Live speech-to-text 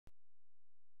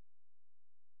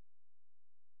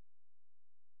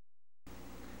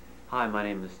Hi, my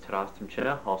name is Taras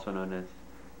Timchina, also known as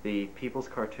the People's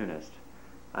Cartoonist.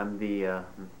 I'm the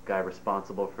guy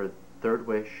responsible for Third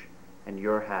Wish and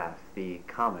Your Half, the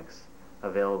comics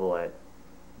available at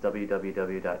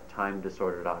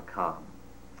www.timedisorder.com.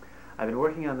 I've been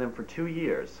working on them for 2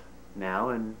 years now,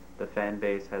 and the fan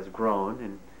base has grown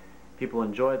and people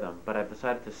enjoy them, but I've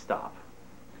decided to stop.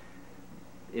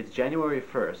 It's January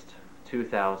 1st,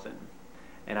 2000,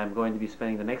 and I'm going to be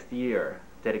spending the next year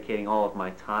dedicating all of my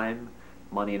time,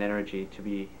 money, and energy to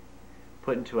be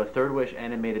put into a Third Wish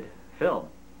animated film,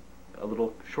 a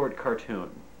little short cartoon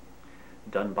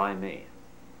done by me.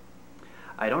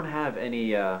 I don't have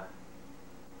any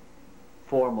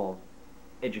formal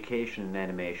education in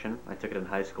animation. I took it in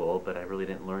high school, but I really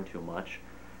didn't learn too much.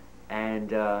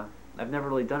 And I've never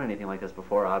really done anything like this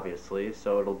before, obviously,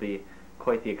 so it'll be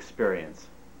quite the experience.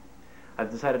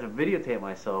 I've decided to videotape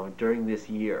myself during this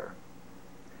year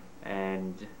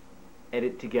and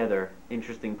edit together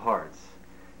interesting parts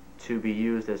to be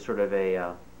used as sort of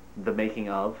a the making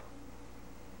of,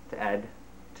 to add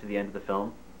to the end of the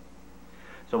film.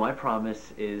 So my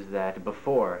promise is that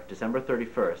before December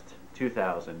 31st,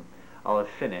 2000, I'll have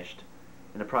finished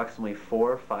an approximately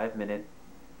 4 or 5 minute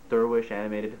Third Wish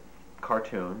animated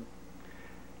cartoon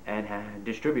and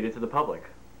distribute it to the public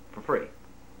for free.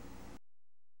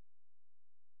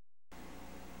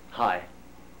 Hi.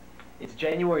 It's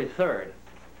January 3rd,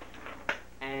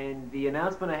 and the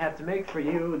announcement I have to make for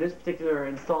you this particular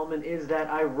installment is that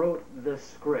I wrote the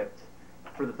script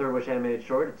for the Third Wish animated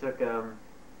short. It took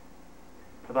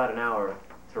about an hour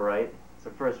to write. It's a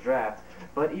first draft,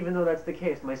 but even though that's the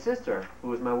case, my sister, who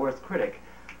was my worst critic,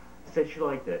 said she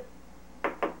liked it.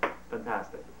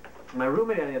 Fantastic. My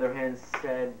roommate, on the other hand,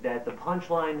 said that the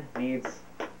punchline needs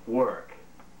work.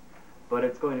 But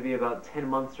it's going to be about 10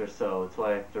 months or so until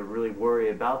I have to really worry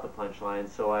about the punchline,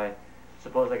 so I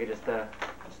suppose I could just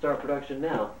start production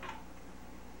now.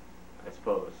 I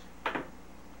suppose.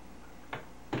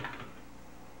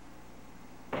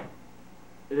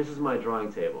 This is my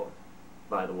drawing table,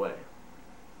 by the way.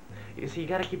 You see, you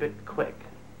gotta keep it quick,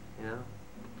 you know?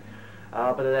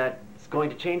 But that's going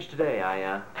to change today.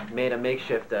 I made a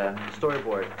makeshift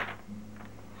storyboard.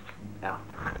 Ow.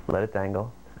 Let it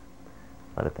dangle.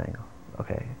 Let it dangle.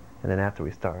 Okay, and then after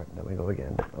we start, then we go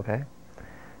again. Okay.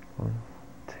 1,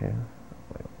 2.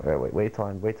 Wait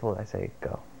till I say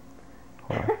go.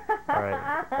 Hold on. All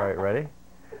right. Ready?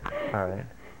 All right.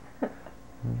 1,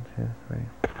 2, 3.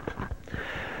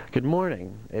 Good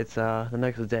morning. It's the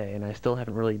next day, and I still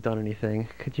haven't really done anything.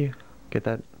 Could you get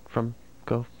that from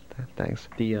Go? Thanks.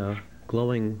 The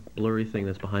glowing, blurry thing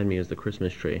that's behind me is the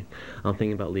Christmas tree. I'm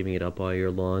thinking about leaving it up all year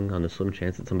long on the slim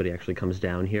chance that somebody actually comes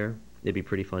down here. It'd be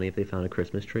pretty funny if they found a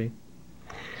Christmas tree.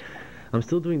 I'm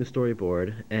still doing the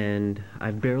storyboard, and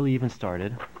I've barely even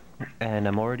started, and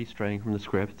I'm already straying from the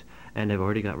script, and I've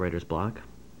already got writer's block.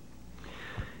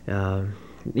 You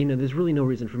know, there's really no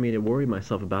reason for me to worry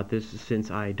myself about this since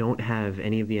I don't have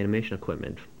any of the animation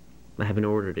equipment. I haven't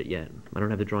ordered it yet. I don't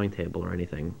have the drawing table or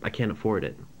anything. I can't afford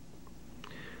it.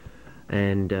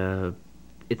 And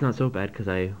it's not so bad because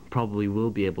I probably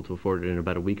will be able to afford it in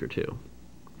about a week or two.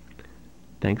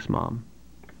 Thanks, Mom.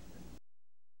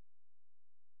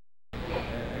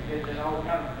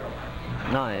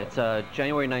 No, it's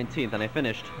January 19th, and I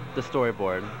finished the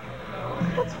storyboard.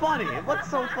 What's funny? What's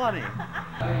so funny?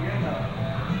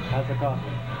 How's the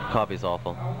coffee? Coffee's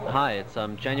awful. Hi, it's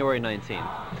January 19th.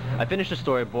 I finished the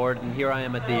storyboard, and here I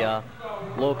am at the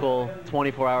local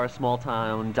 24-hour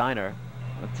small-town diner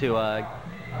to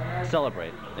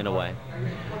celebrate, in a way.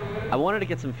 I wanted to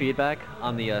get some feedback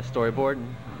on the storyboard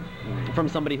from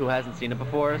somebody who hasn't seen it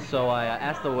before, so I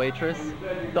asked the waitress.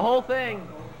 The whole thing,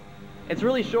 it's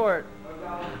really short.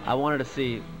 I wanted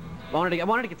to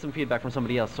get some feedback from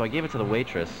somebody else, so I gave it to the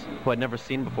waitress, who I'd never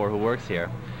seen before, who works here.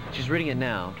 She's reading it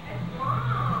now.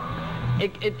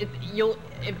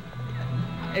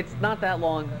 It's not that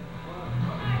long.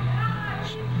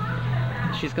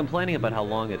 She's complaining about how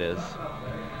long it is.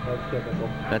 That's typical.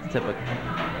 That's typical.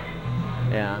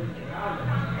 Yeah.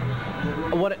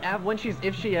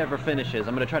 If she ever finishes,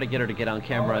 I'm gonna try to get her to get on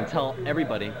camera and tell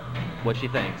everybody what she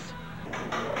thinks.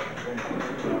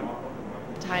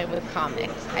 Time with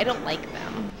comics. I don't like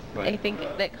them. Right. I think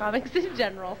that comics in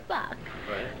general suck.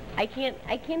 Right. I can't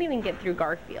even get through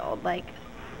Garfield. Like,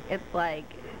 it's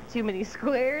like too many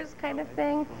squares kind of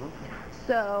thing.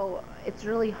 So it's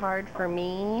really hard for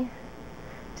me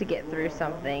to get through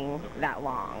something that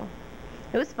long.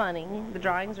 It was funny. The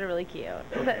drawings are really cute.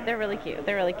 They're really cute.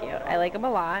 They're really cute. I like them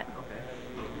a lot.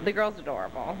 The girl's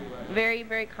adorable. Very,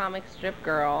 very comic strip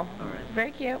girl. All right.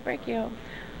 Very cute, very cute.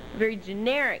 Very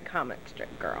generic comic strip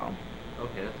girl.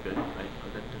 Okay, that's good.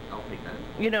 I'll take that.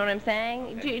 You know what I'm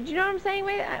saying? Okay. Do you know what I'm saying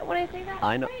when I say that?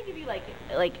 I know. I'm trying to give you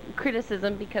like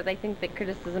criticism because I think that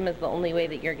criticism is the only way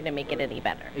that you're going to make it any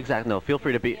better. Exactly. No, feel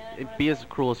free to be as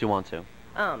cruel as you want to.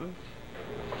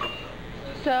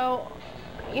 So,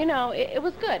 you know, it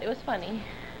was good. It was funny.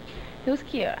 It was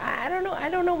cute. I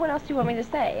don't know what else you want me to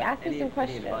say. Ask me some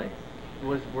questions.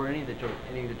 Were any of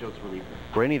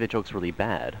the jokes really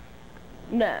bad?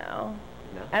 No.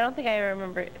 No? I don't think I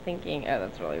remember thinking, oh,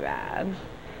 that's really bad.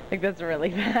 Like, that's really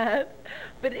bad.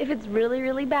 But if it's really,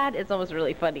 really bad, it's almost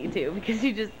really funny, too, because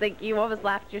you just think, you almost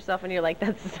laugh at yourself and you're like,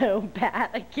 that's so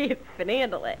bad, I can't even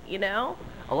handle it, you know?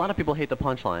 A lot of people hate the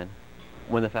punchline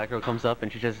when the fat girl comes up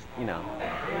and she just, you know.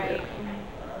 Right.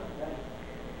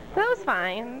 That was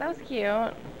fine. That was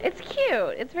cute. It's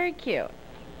cute. It's very cute.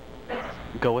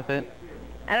 Go with it.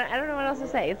 I don't know what else to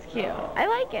say. It's cute. I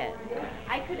like it.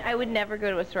 I would never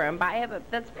go to a store and buy it, but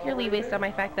that's purely based on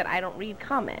my fact that I don't read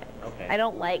comics. Okay. I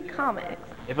don't like comics.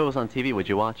 If it was on TV, would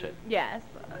you watch it? Yes.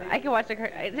 I could watch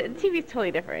TV's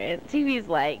totally different. TV's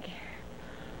like,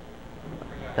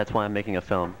 That's why I'm making a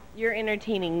film. you're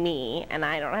entertaining me and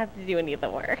I don't have to do any of the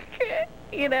work.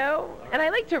 You know? And I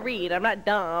like to read. I'm not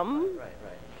dumb.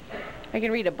 Right. I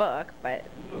can read a book, but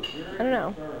I don't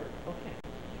know.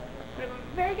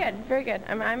 Very good, very good.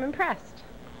 I'm impressed.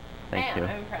 Thank you.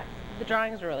 I'm impressed. The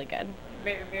drawings are really good.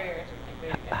 Very, very artistic.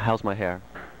 Very good. How's my hair?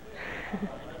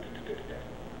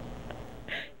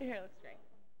 Your hair looks great.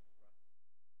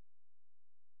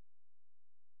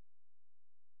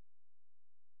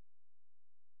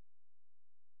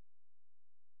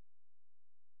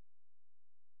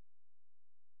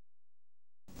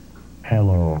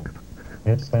 Hello.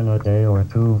 It's been a day or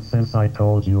two since I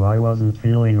told you I wasn't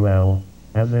feeling well.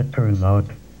 As it turns out,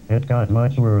 it got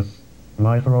much worse.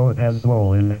 My throat has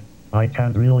swollen. I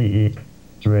can't really eat,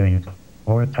 drink,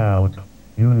 or tout.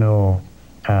 You know,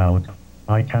 tout.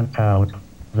 I can't tout.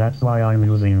 That's why I'm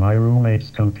using my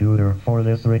roommate's computer for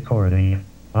this recording.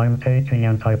 I'm taking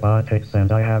antibiotics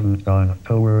and I haven't gone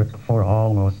to work for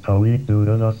almost a week due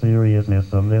to the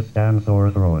seriousness of this damn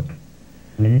sore throat.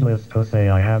 Needless to say,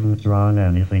 I haven't drawn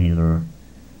anything either.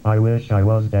 I wish I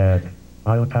was dead.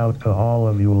 I'll tout to all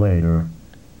of you later.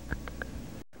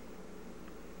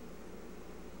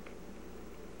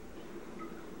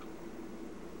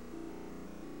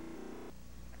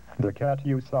 The cat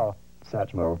you saw,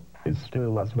 Satchmo, is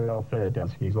still as well fed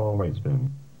as he's always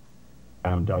been.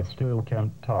 And I still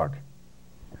can't talk.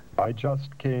 I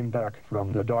just came back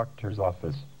from the doctor's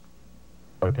office.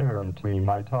 Apparently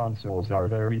my tonsils are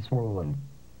very swollen.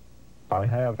 I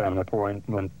have an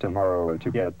appointment tomorrow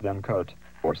to get them cut,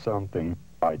 or something,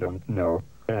 I don't know.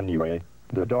 Anyway,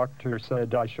 the doctor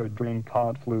said I should drink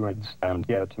hot fluids and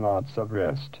get lots of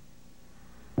rest.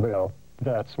 Well,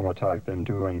 that's what I've been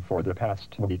doing for the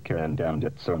past weekend and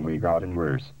it's only gotten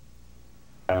worse.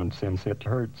 And since it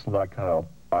hurts like hell,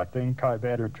 I think I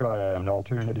better try an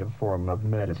alternative form of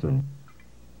medicine.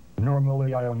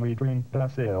 Normally I only drink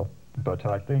Basil, but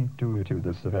I think due to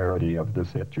the severity of the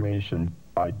situation,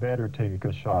 I'd better take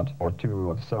a shot or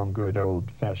two of some good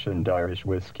old-fashioned Irish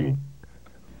whiskey.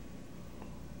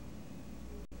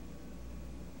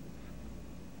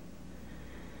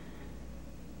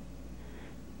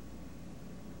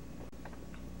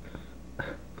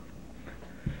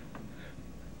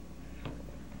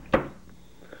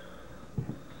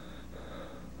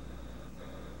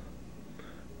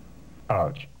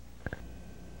 Ouch.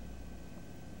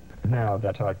 Now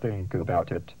that I think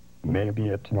about it, maybe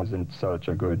it wasn't such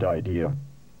a good idea.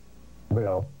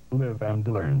 Well, live and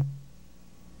learn.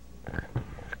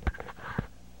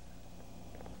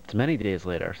 It's many days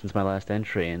later since my last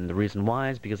entry, and the reason why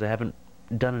is because I haven't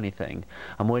done anything.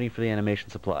 I'm waiting for the animation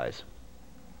supplies.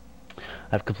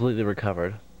 I've completely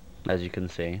recovered, as you can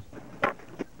see.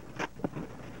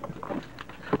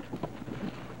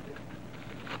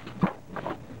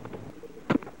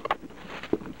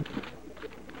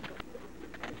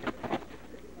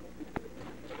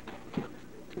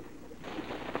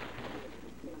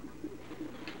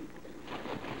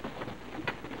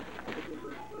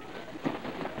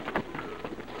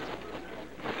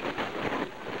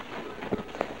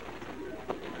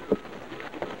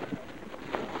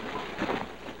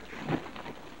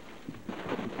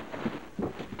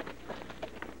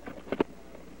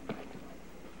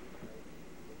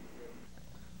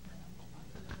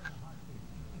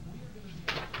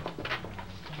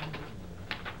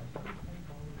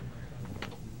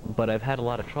 But I've had a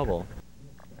lot of trouble.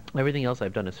 Everything else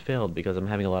I've done has failed because I'm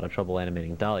having a lot of trouble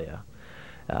animating Dahlia.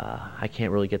 I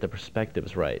can't really get the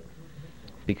perspectives right.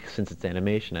 Because since it's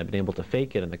animation, I've been able to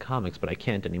fake it in the comics, but I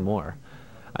can't anymore.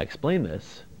 I explained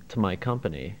this to my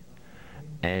company,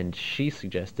 And she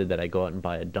suggested that I go out and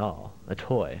buy a doll, a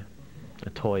toy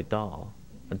doll,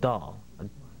 a doll.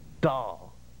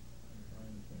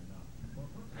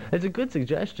 It's a good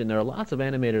suggestion. There are lots of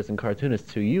animators and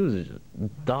cartoonists who use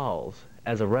dolls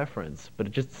as a reference, but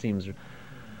it just seems...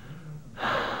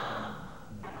 I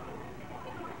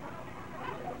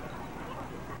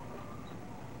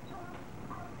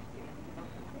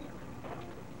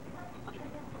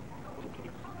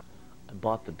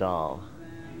bought the doll,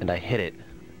 and I hid it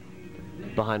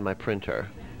behind my printer.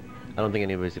 I don't think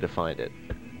anybody's going to find it.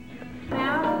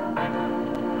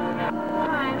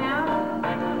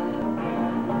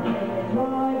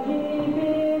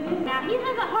 He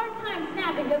has a hard time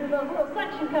snapping because of those little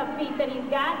suction cup feet that he's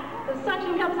got. The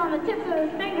suction cups on the tips of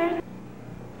his fingers.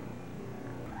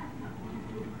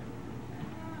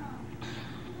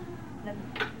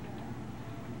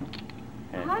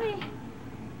 Honey.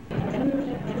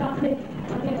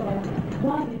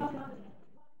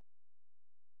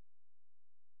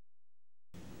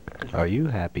 Are you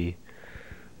happy?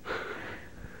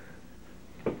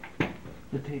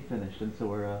 The tape finished, and so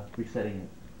we're resetting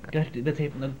it. The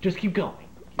tape, no, just keep going.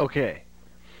 Okay.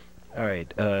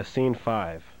 Alright, scene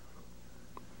 5.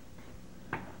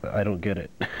 I don't get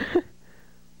it.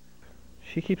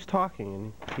 She keeps talking,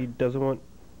 and he doesn't want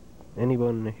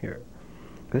anyone to hear.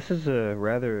 This is a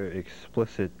rather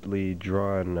explicitly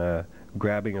drawn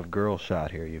grabbing of girl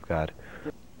shot here you've got.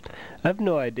 I have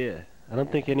no idea. I don't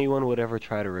think anyone would ever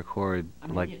try to record,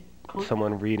 like,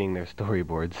 someone reading their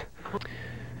storyboards.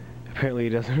 Apparently he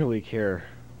doesn't really care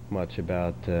much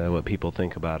about what people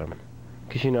think about him.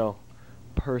 Because, you know,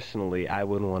 personally, I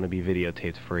wouldn't want to be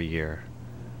videotaped for a year.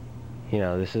 You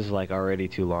know, this is, like, already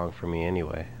too long for me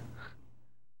anyway.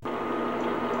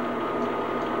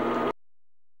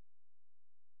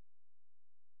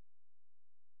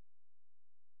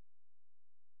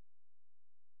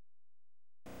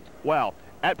 Well,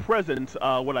 at present,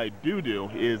 what I do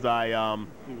is I,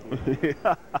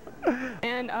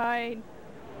 And I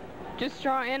just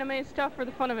draw anime stuff for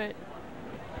the fun of it.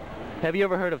 Have you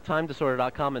ever heard of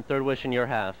TimeDisorder.com and Third Wish in Your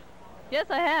Half? Yes,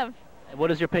 I have. What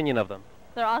is your opinion of them?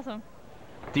 They're awesome.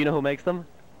 Do you know who makes them?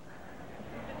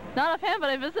 Not a fan, but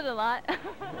I visit a lot.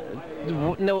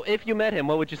 No, if you met him,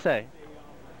 what would you say?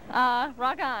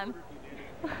 Rock on.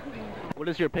 What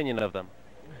is your opinion of them?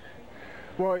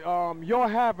 Well, Your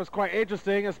Half is quite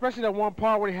interesting, especially that one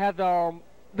part where he had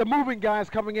the moving guys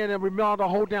coming in and remodeled the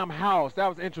whole damn house. That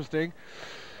was interesting.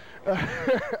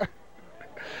 I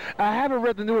haven't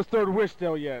read the newest Third Wish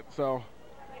still yet, so.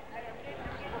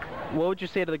 What would you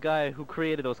say to the guy who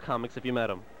created those comics if you met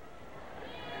him?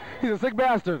 He's a sick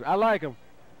bastard. I like him.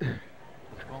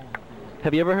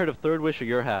 Have you ever heard of Third Wish or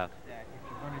Your Half?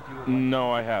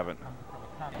 no, I haven't.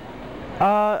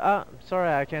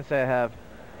 Sorry, I can't say I have.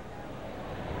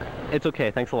 It's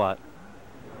okay, thanks a lot.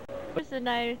 And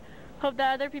I hope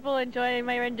that other people enjoy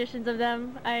my renditions of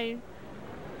them. I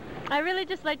really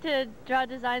just like to draw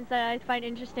designs that I find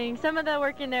interesting. Some of the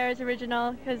work in there is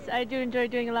original, because I do enjoy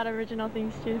doing a lot of original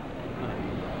things too.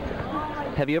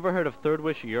 Have you ever heard of Third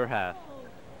Wish or Your Half?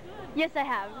 Yes, I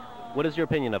have. What is your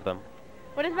opinion of them?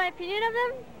 What is my opinion of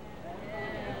them?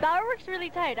 The artwork's really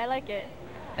tight. I like it.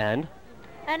 And?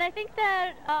 And I think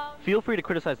that, Feel free to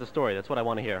criticize the story. That's what I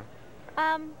want to hear.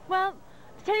 Well,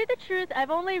 to tell you the truth,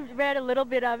 I've only read a little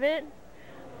bit of it.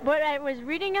 What I was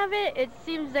reading of it, it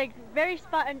seems like very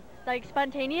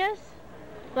spontaneous.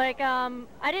 Like,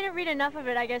 I didn't read enough of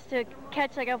it, I guess, to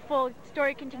catch like a full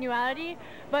story continuity.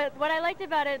 But what I liked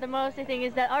about it the most, I think,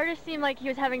 is that artist seemed like he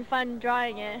was having fun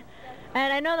drawing it.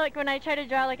 And I know, like, when I try to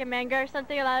draw like a manga or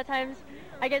something, a lot of times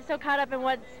I get so caught up in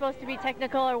what's supposed to be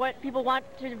technical or what people want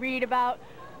to read about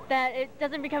that it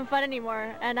doesn't become fun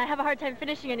anymore, and I have a hard time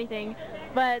finishing anything.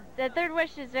 But the Third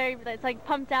Wish is it's like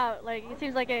pumped out. Like, it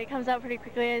seems like it comes out pretty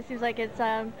quickly, and it seems like it's,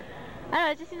 I don't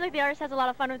know, it just seems like the artist has a lot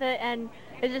of fun with it, and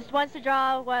it just wants to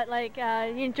draw what, like,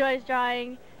 he enjoys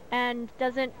drawing, and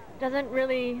isn't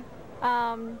really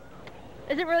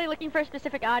looking for a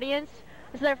specific audience.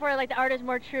 So therefore, like, the art is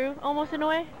more true, almost in a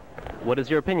way. What is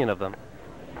your opinion of them?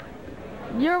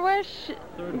 Your Wish,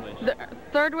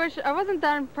 Third Wish, I wasn't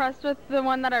that impressed with the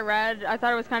one that I read. I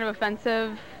thought it was kind of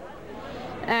offensive.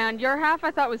 And Your Half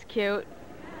I thought was cute.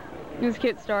 It was a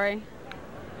cute story.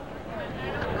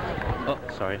 Oh,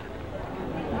 sorry.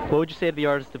 What would you say to the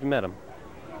artist if you met him?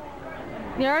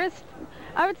 The artist,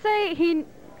 I would say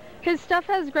his stuff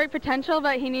has great potential,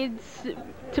 but he needs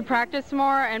to practice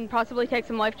more and possibly take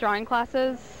some life drawing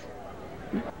classes.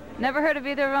 Never heard of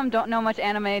either of them, don't know much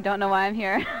anime, don't know why I'm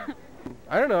here.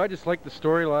 I don't know, I just like the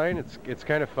storyline. It's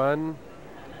kind of fun.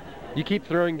 You keep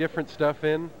throwing different stuff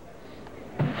in.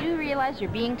 do realize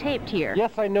you're being taped here.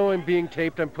 Yes, I know I'm being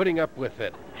taped. I'm putting up with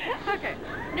it. Okay.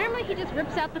 Normally he just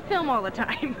rips out the film all the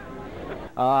time.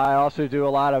 I also do a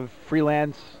lot of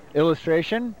freelance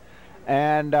illustration,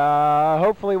 and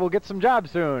hopefully we'll get some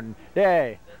jobs soon.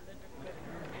 Yay!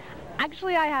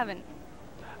 Actually, I haven't.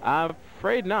 I'm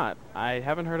afraid not. I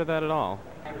haven't heard of that at all.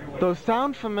 Those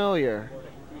sound familiar.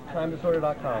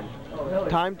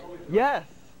 TimeDisorder.com. Yes!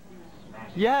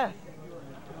 Yes!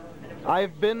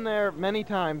 I've been there many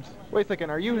times. Wait a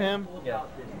second, are you him? Yes.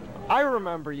 I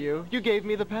remember you. You gave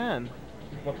me the pen.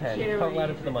 What pen? Talk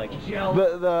louder to the mic.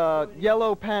 The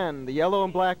yellow pen, the yellow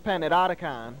and black pen at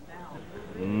Otakon.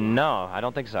 No, I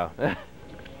don't think so.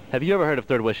 Have you ever heard of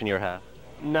Third Wish in Your Half?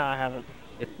 No, I haven't.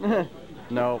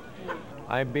 No.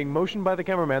 I'm being motioned by the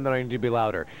cameraman that I need to be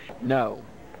louder. No.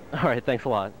 All right, thanks a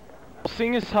lot.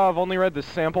 Seeing as how I've only read the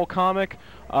sample comic,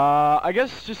 I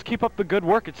guess just keep up the good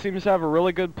work. It seems to have a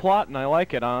really good plot, and I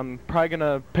like it. I'm probably going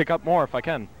to pick up more if I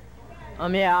can.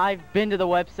 Yeah, I've been to the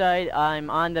website. I'm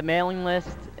on the mailing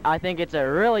list. I think it's a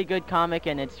really good comic,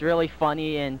 and it's really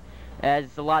funny, and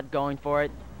has a lot going for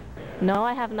it. No,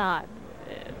 I have not.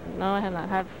 No, I have not.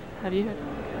 Have you?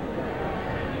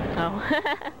 No.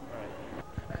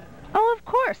 Oh, of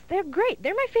course. They're great.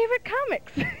 They're my favorite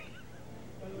comics.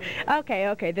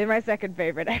 Okay, they're my second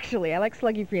favorite, actually. I like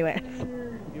Sluggy Freelance.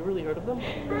 You really heard of them?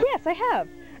 Yes, I have.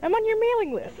 I'm on your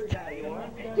mailing list.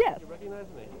 Yes. You recognize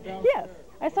me? Yes.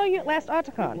 I saw you at last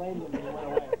Otakon.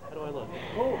 How do I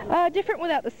look? Different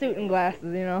without the suit and glasses,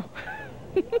 you know.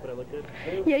 But I look good?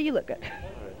 Yeah, you look good.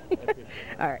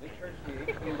 All right.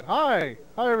 Hi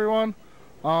everyone.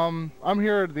 I'm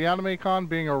here at the Anime Con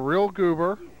being a real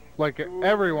goober, like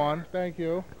everyone. Thank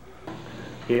you.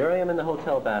 Here I am in the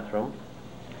hotel bathroom,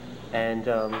 and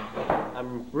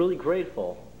I'm really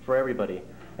grateful for everybody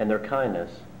and their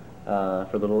kindness for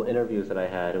the little interviews that I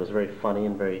had. It was very funny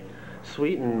and very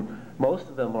sweet, and most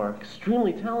of them are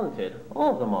extremely talented.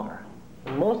 All of them are.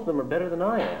 And most of them are better than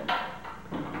I am.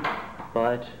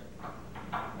 But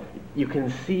you can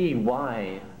see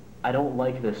why I don't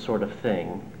like this sort of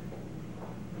thing.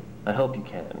 I hope you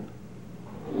can.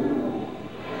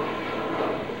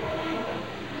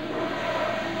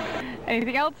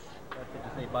 Anything else? That's it.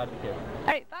 Just say bye to the kids. All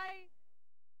right, bye.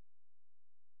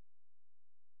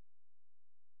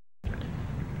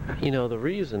 You know, the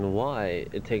reason why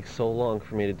it takes so long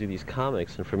for me to do these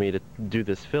comics and for me to do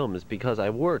this film is because I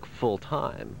work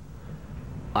full-time.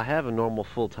 I have a normal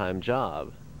full-time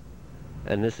job,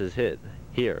 and this is it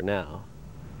here now.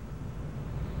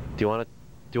 Do you want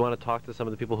to talk to some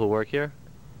of the people who work here?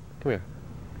 Come here.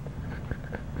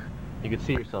 You can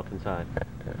see yourself inside.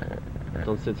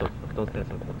 Don't stand so close.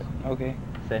 Okay.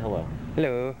 Say hello.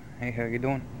 Hello. Hey, how you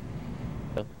doing?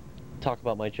 Talk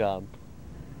about my job.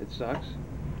 It sucks.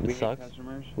 It sucks. Hate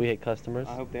customers. We hate customers.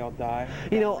 I hope they all die.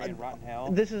 You know, rotten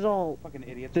hell. this is all. Fucking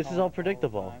idiots. This is all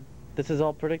predictable. This is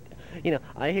all You know,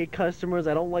 I hate customers.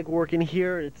 I don't like working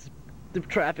here. The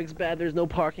traffic's bad. There's no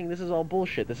parking. This is all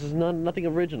bullshit. This is nothing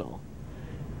original.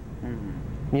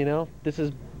 Mm-hmm. You know, this.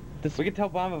 We could tell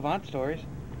Bon Vivant stories,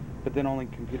 but then only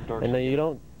computer dorks. And then you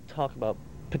don't talk about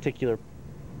particular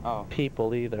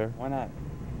people either. Why not?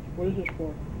 What is this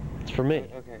for? It's for me.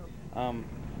 Okay.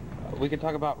 We could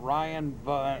talk about Ryan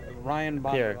Bon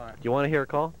Here, Vivant. you want to hear a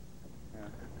call? Yeah.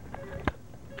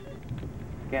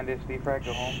 Candice Defrag,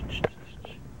 go home.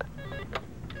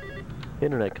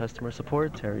 Internet customer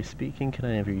support, Terry speaking. Can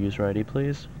I have your user ID,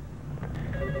 please?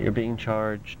 You're being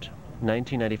charged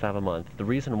 $19.95 a month. The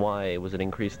reason why it was an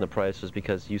increase in the price was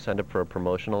because you signed up for a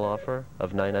promotional offer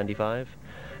of $9.95,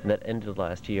 and that ended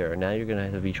last year. Now you're going to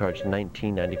have to be charged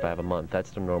 $19.95 a month. That's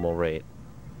the normal rate.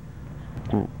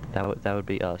 And that would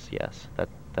be us, yes.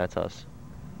 That's us.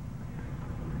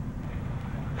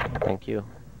 Thank you.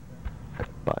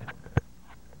 Bye.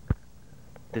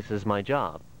 This is my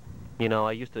job. You know,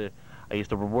 I used to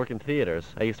work in theaters.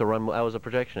 I was a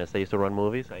projectionist. I used to run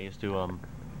movies. I used to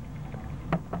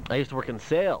work in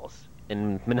sales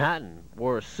in Manhattan,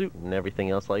 wore a suit and everything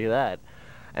else like that.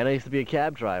 And I used to be a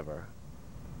cab driver.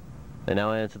 And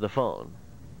now I answer the phone.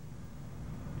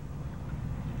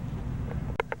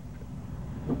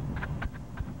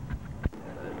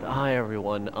 Hi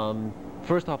everyone.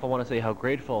 First off, I want to say how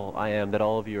grateful I am that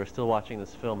all of you are still watching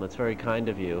this film. That's very kind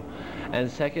of you. And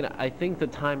second, I think the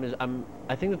time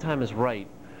is right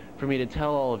for me to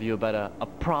tell all of you about a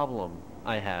problem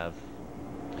I have.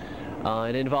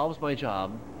 It involves my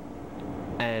job,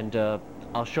 and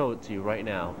I'll show it to you right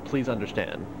now. Please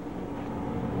understand.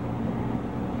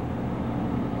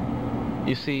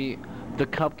 You see, the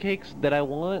cupcakes that I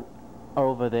want are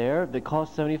over there. They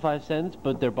cost 75 cents,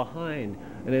 but they're behind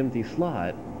an empty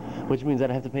slot, which means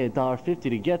that I have to pay $1.50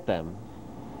 to get them.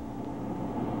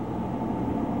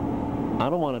 I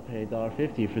don't want to pay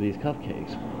 $1.50 for these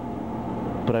cupcakes,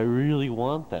 but I really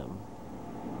want them.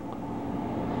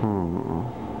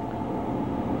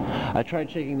 I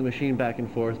tried shaking the machine back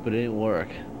and forth, but it didn't work.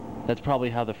 That's probably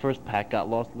how the first pack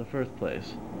got lost in the first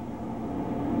place.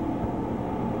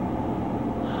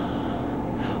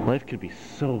 Life could be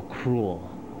so cruel.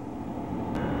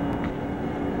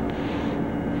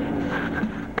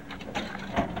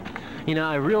 You know,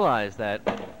 I realized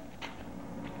that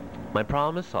my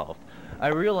problem is solved. I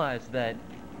realized that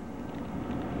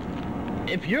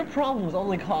if your problems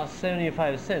only cost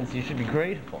 75 cents, you should be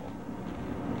grateful.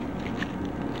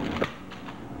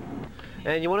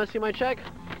 And you want to see my check?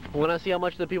 Want to see how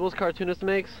much the People's Cartoonist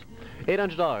makes?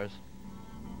 $800.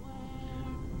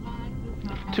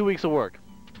 2 weeks of work.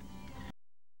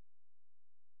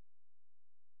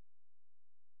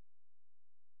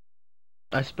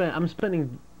 I'm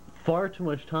spending far too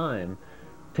much time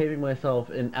taping myself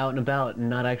out and about and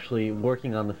not actually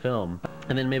working on the film.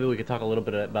 And then maybe we could talk a little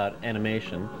bit about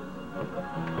animation.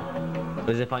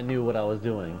 As if I knew what I was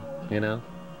doing, you know?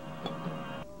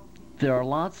 There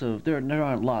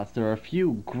are a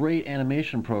few great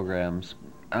animation programs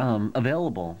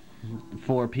available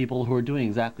for people who are doing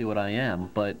exactly what I am,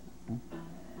 but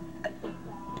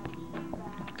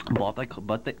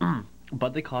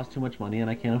they cost too much money and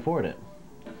I can't afford it.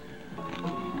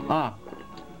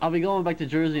 I'll be going back to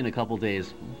Jersey in a couple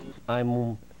days.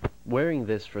 I'm wearing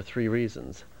this for 3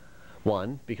 reasons.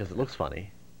 1, because it looks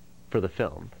funny for the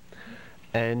film.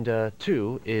 And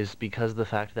 2 is because of the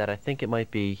fact that I think it might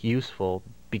be useful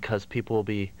because people will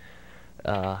be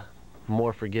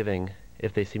more forgiving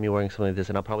if they see me wearing something like this,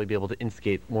 and I'll probably be able to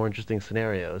instigate more interesting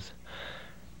scenarios.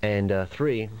 And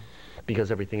 3,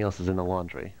 because everything else is in the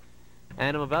laundry.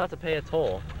 And I'm about to pay a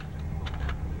toll.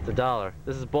 It's $1.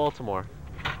 This is Baltimore.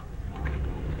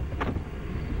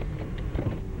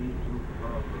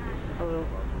 Hello.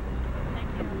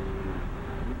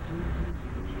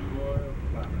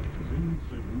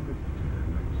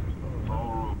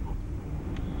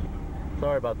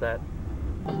 Sorry about that.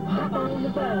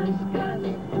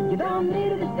 You don't need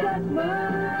to discuss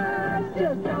much,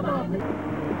 just drop off.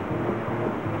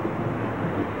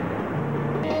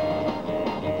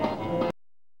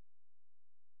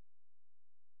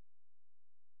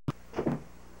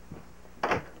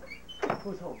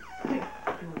 Who's home? Good.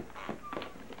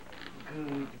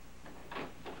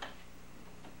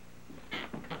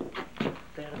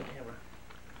 Stay out of the camera.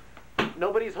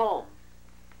 Nobody's home,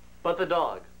 but the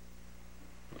dog.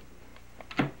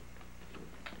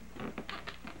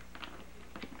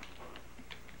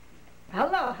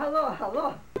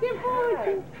 Алло.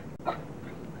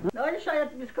 Ну, що я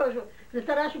тобі скажу? Це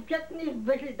Тарашу п'ятний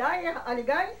виглядає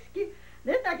аліганськи,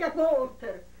 не так як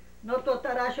Волтер. Ну то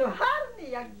Тарашу гарний,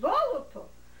 як золото.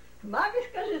 Мамі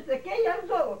скажи, таке як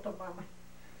золото, мама.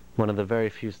 One of the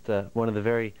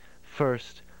very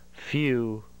first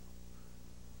few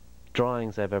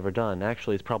drawings I've ever done.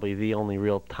 Actually, it's probably the only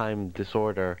real time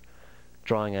disorder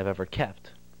drawing I've ever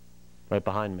kept. Right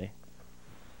behind me.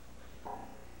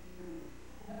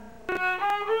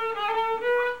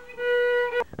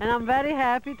 And I'm very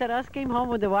happy Taras came home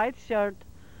with a white shirt.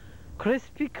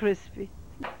 Crispy, crispy.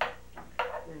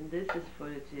 And this is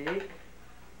for Jake.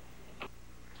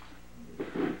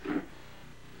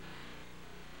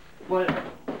 What?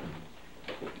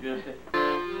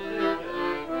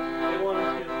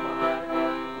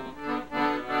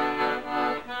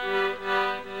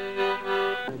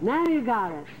 Now you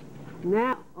got it.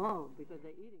 Now, oh, because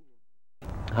they're eating it.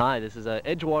 Hi, this is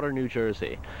Edgewater, New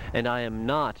Jersey, and I am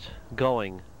not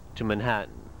going to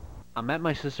Manhattan. I'm at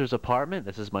my sister's apartment.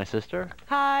 This is my sister.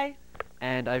 Hi.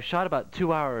 And I've shot about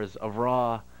 2 hours of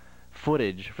raw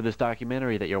footage for this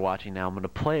documentary that you're watching now. I'm going to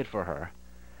play it for her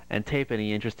and tape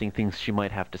any interesting things she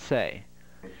might have to say.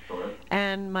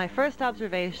 And my first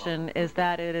observation is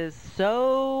that it is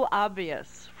so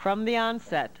obvious from the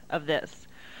onset of this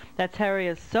that Terry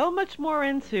is so much more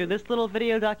into this little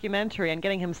video documentary and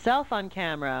getting himself on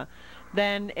camera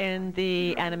than in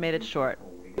the animated short.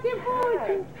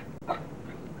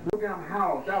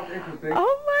 House. That was interesting.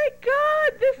 Oh my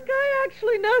God, this guy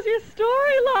actually knows your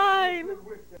storyline.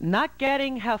 Not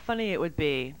getting how funny it would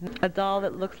be. A doll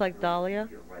that looks like Dahlia.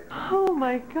 Oh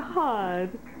my God.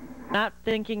 Not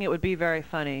thinking it would be very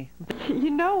funny.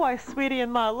 You know why Sweetie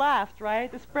and Ma laughed,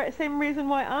 right? The same reason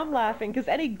why I'm laughing, because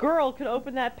any girl could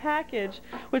open that package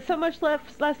with so much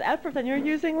less effort than you're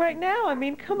using right now. I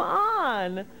mean, come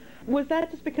on. Was that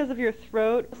just because of your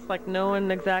throat? It's like no one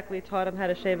exactly taught him how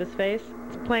to shave his face.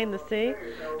 It's plain to see,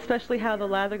 especially how the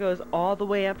lather goes all the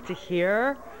way up to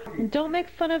here. Don't make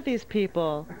fun of these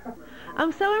people.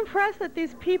 I'm so impressed that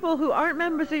these people who aren't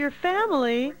members of your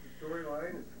family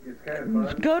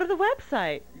Go to the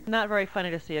website. Not very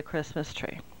funny to see a Christmas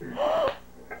tree.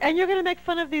 And you're going to make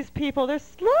fun of these people.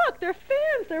 Look, they're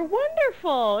fans. They're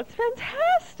wonderful. It's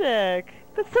fantastic.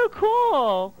 That's so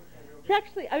cool. He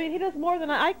actually, I mean, he does more than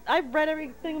I've read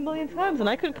everything a million times, and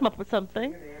I couldn't come up with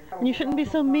something. And you shouldn't be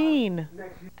so mean.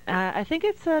 I think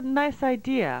it's a nice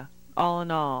idea, all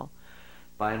in all.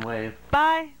 Bye and wave.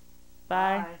 Bye.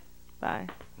 Bye. Bye.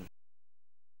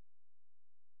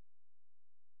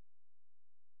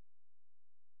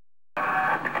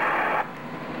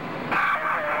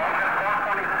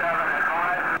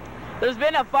 There's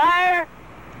been a fire.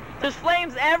 There's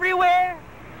flames everywhere.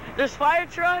 There's fire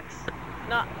trucks.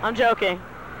 No, I'm joking.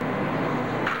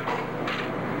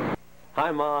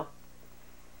 Hi, Ma.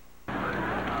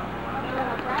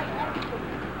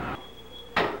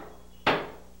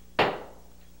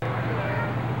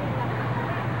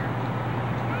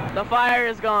 The fire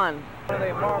is gone. One of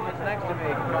the apartments next to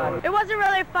me. It wasn't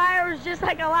really a fire, it was just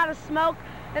like a lot of smoke.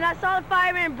 And I saw the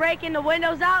fireman breaking the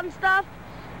windows out and stuff.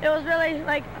 It was really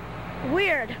like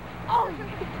weird. Oh.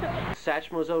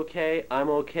 Satchmo's okay, I'm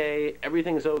okay,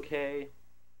 everything's okay.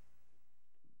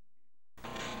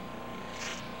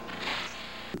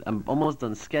 I'm almost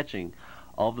done sketching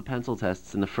all of the pencil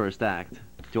tests in the first act. Do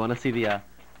you want to see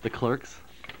the clerks?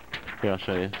 Here, I'll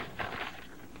show you.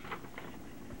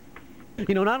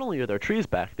 You know, not only are there trees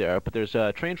back there, but there's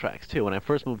train tracks too. When I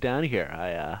first moved down here,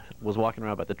 I was walking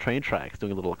around by the train tracks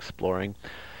doing a little exploring,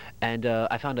 and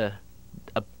I found a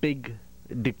big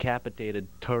decapitated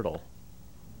turtle.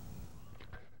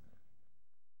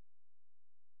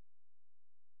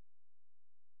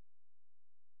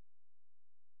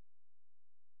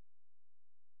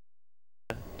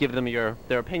 Give them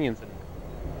their opinions and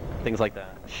things like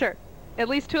that. Sure. At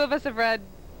least two of us have read,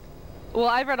 well,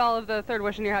 I've read all of the Third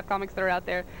Wish and Your Half comics that are out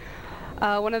there.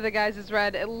 One of the guys has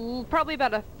read probably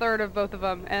about a third of both of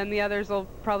them, and the others will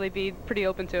probably be pretty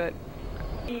open to it.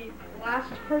 The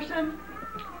last person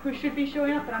who should be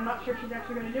showing up, but I'm not sure she's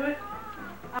actually going to do it.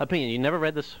 Opinion, you never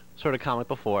read this sort of comic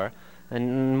before,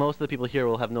 and most of the people here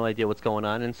will have no idea what's going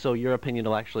on, and so your opinion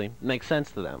will actually make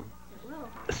sense to them.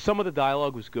 Some of the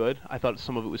dialogue was good. I thought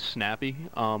some of it was snappy,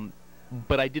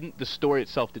 but the story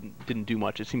itself didn't do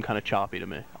much. It seemed kind of choppy to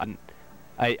me.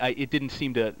 It didn't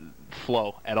seem to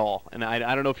flow at all. And I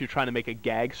don't know if you're trying to make a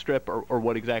gag strip or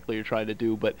what exactly you're trying to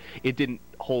do, but it didn't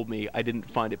hold me. I didn't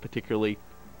find it particularly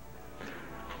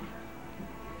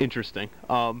interesting.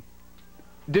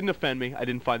 Didn't offend me. I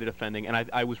didn't find it offending, and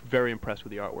I was very impressed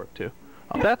with the artwork too.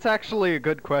 That's actually a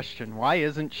good question. Why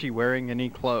isn't she wearing any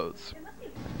clothes?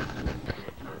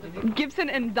 Gibson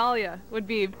and Dahlia would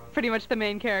be pretty much the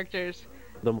main characters.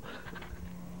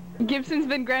 Gibson's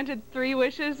been granted 3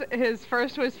 wishes. His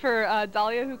first was for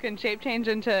Dahlia, who can shape change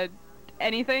into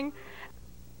anything.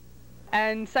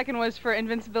 And second was for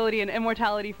invincibility and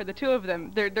immortality for the two of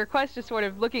them. Their quest is sort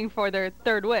of looking for their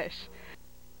third wish.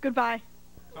 Goodbye.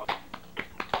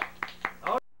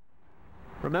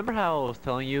 Remember how I was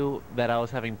telling you that I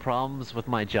was having problems with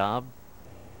my job?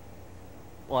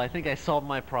 Well, I think I solved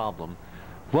my problem.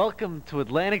 Welcome to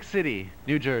Atlantic City,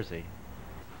 New Jersey.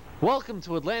 Welcome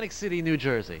to Atlantic City, New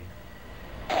Jersey.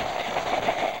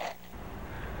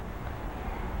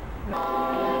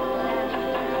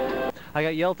 I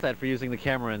got yelled at for using the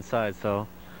camera inside, so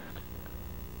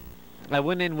I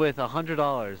went in with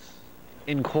 $100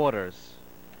 in quarters,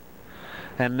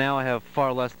 and now I have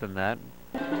far less than that.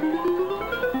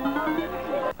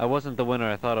 I wasn't the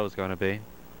winner I thought I was going to be.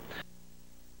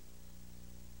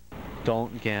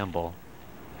 Don't gamble.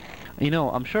 You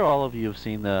know, I'm sure all of you have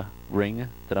seen the ring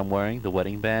that I'm wearing, the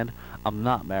wedding band. I'm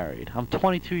not married. I'm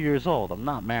 22 years old. I'm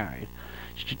not married.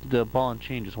 The ball and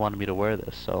chain just wanted me to wear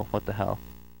this, so what the hell.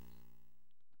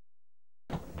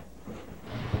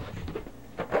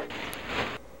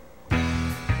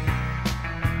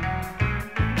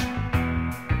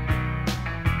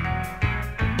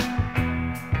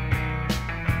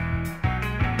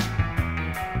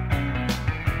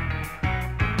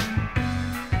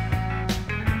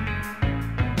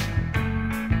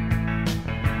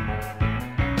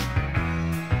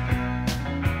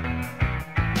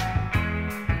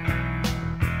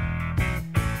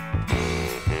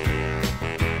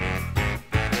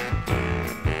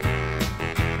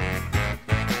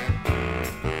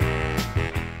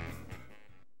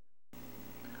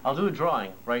 I'll do a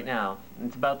drawing right now.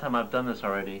 It's about time I've done this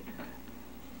already.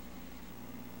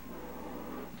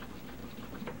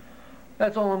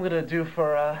 That's all I'm gonna do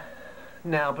for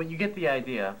now, but you get the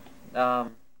idea.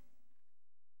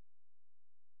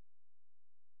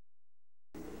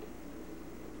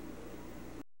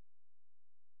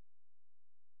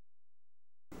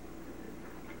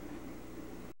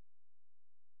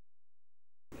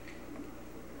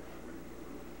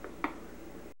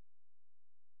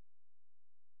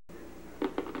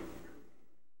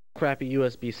 crappy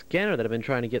USB scanner that I've been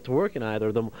trying to get to work in either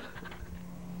of them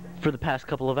for the past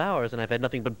couple of hours, and I've had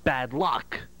nothing but bad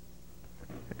luck.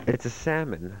 It's a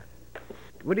salmon.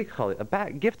 What do you call it?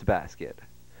 A gift basket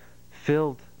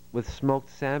filled with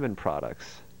smoked salmon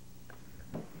products.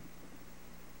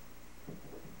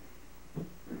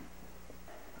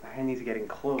 I need to get in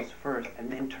close first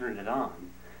and then turn it on.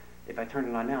 If I turn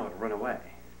it on now, it'll run away.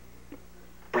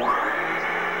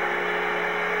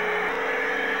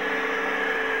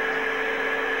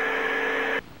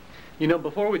 You know,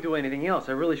 before we do anything else,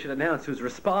 I really should announce who's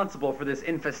responsible for this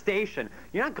infestation.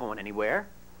 You're not going anywhere.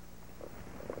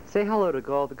 Say hello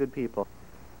to all the good people.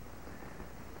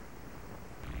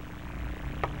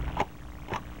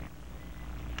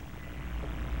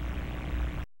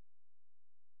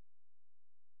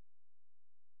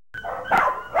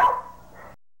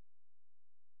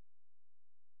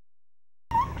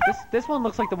 This one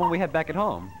looks like the one we had back at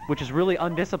home, which is really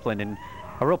undisciplined and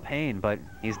a real pain, but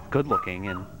he's good looking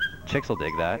and chicks will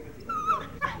dig that.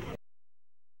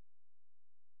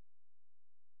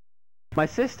 My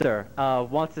sister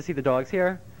wants to see the dogs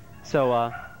here,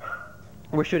 so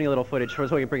we're shooting a little footage so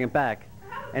we can bring it back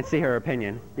and see her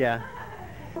opinion. Yeah.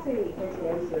 Oh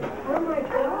my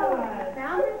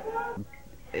God.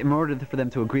 In order for them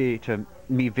to agree to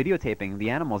me videotaping the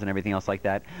animals and everything else like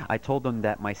that, I told them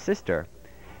that my sister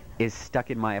is stuck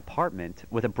in my apartment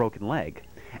with a broken leg,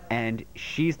 and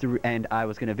and I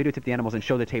was going to videotape the animals and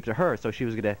show the tape to her, so she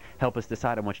was going to help us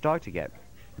decide on which dog to get.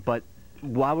 But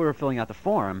while we were filling out the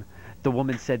form, the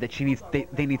woman said that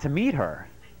they need to meet her.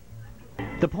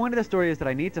 The point of the story is that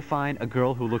I need to find a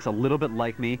girl who looks a little bit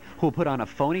like me, who will put on a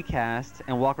phony cast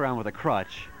and walk around with a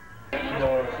crutch. You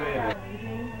know what I'm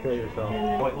saying? Kill yourself.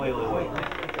 Wait.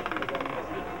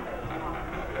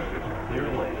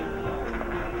 You're late.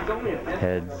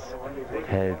 Heads.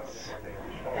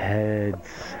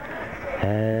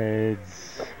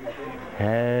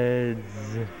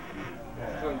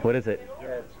 What is it?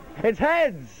 It's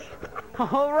heads!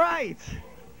 All right!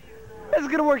 This is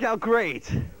gonna work out great.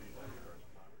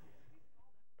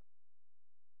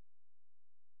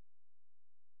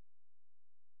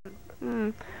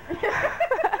 I'm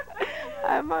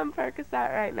on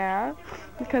Percocet right now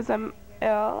because I'm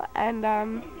ill, and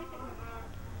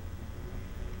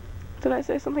did I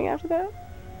say something after that?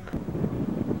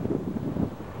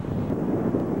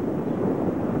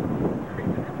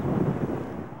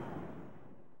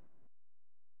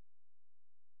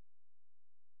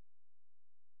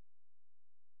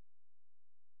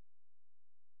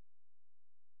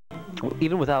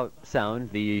 Even without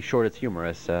sound, the short is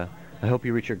humorous. I hope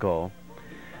you reach your goal.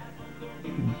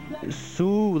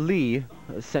 Sue Lee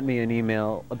sent me an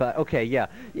email about, okay, yeah.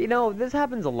 You know, this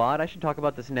happens a lot. I should talk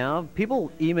about this now.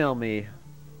 People email me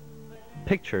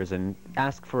pictures and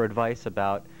ask for advice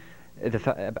about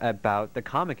the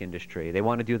comic industry. They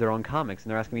want to do their own comics,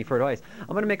 and they're asking me for advice. I'm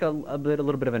going to make a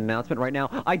little bit of an announcement right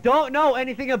now. I don't know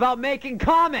anything about making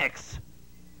comics!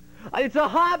 It's a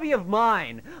hobby of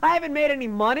mine. I haven't made any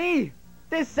money.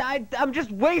 I'm just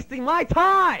wasting my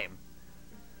time.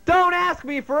 Don't ask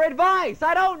me for advice.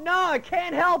 I don't know. I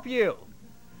can't help you.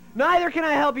 Neither can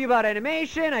I help you about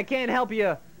animation. I can't help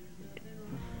you.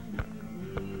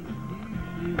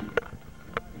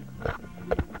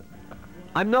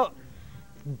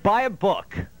 Buy a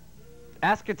book.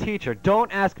 Ask a teacher.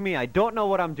 Don't ask me. I don't know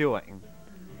what I'm doing.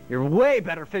 You're way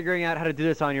better figuring out how to do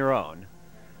this on your own.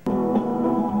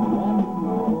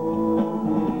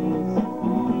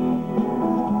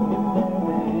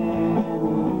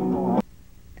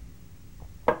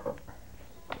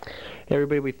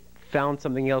 Everybody, we found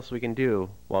something else we can do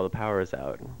while the power is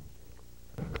out.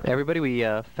 Everybody, we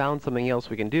found something else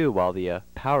we can do while the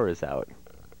power is out.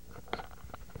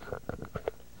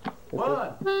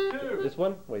 One, two. This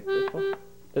one? Wait, this one?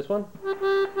 This one?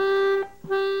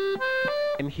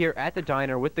 I'm here at the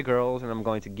diner with the girls, and I'm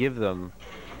going to give them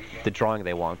the drawing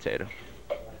they wanted.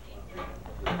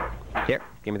 Here,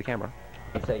 give me the camera.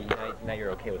 And say, now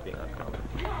you're okay with being on film.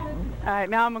 Alright,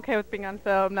 now I'm okay with being on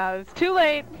film. Now it's too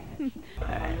late.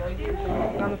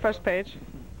 On the first page.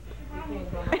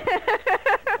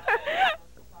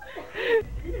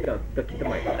 No, the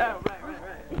mic. Oh,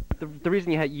 right. The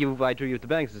reason I drew you with the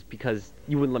bangs is because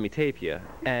you wouldn't let me tape you,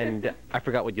 and I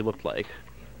forgot what you looked like.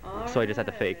 So I just had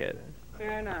to fake it.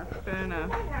 Fair enough.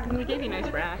 And we gave you a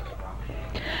nice rack.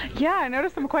 Yeah, I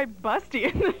noticed I'm quite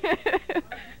busty in this.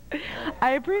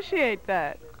 I appreciate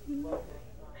that.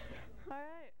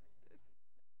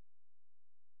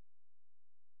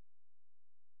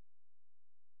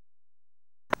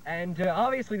 And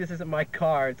obviously this isn't my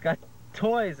car. It's got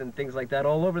toys and things like that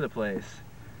all over the place.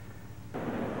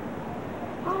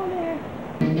 Oh, there.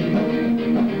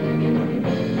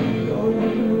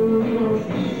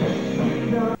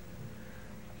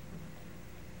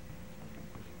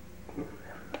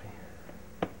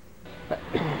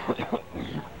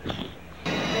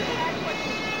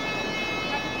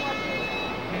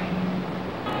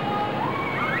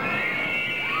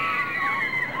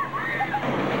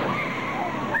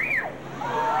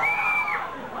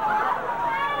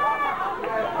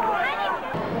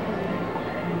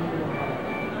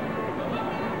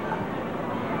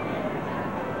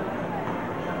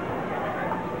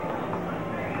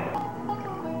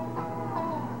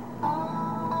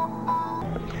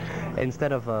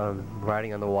 Instead of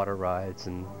riding on the water rides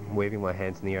and waving my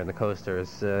hands in the air on the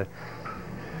coasters,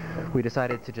 we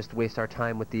decided to just waste our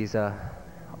time with these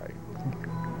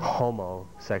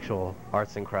homosexual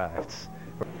arts and crafts.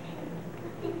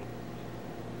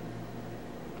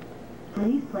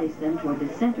 Please place them toward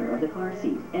the center of the car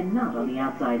seat and not on the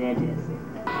outside edges.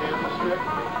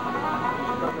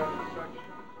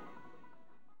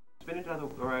 Spin it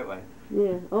the right way.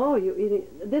 Yeah. Oh, you eating?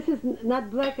 This is not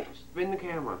black. Spin the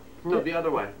camera. No, the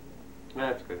other way.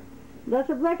 That's good. That's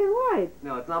a black and white.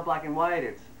 No, it's not black and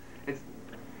white.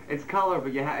 It's color,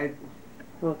 but you have.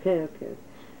 Okay.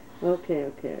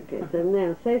 So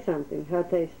now say something. How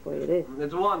tasteful it is.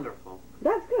 It's wonderful.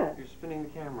 That's good. You're spinning the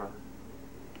camera.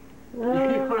 You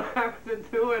don't have to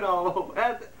do it all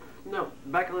over. No,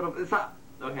 back a little. It's not.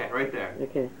 Okay, right there.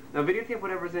 Okay. Now videotape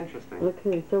whatever's interesting.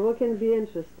 Okay, so what can be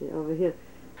interesting over here?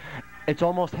 It's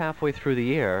almost halfway through the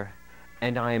year,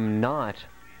 and I'm not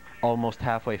almost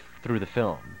halfway through the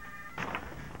film.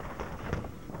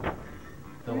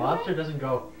 The lobster doesn't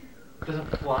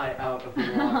fly out of the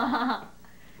water.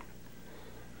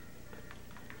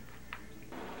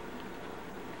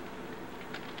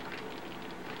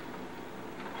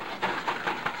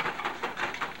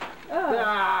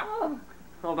 Oh.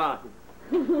 Hold on.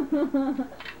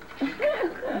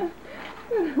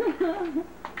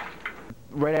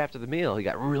 Right after the meal, he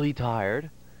got really tired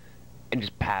and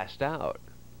just passed out.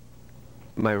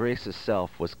 My racist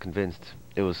self was convinced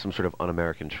it was some sort of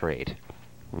un-American trait.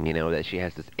 You know, that she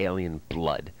has this alien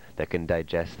blood that can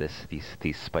digest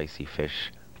these spicy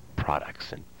fish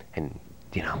products and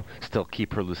you know, still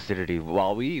keep her lucidity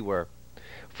while we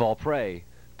fall prey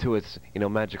to its, you know,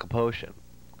 magical potion.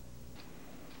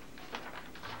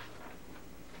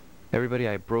 Everybody,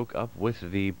 I broke up with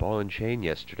the ball and chain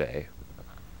yesterday,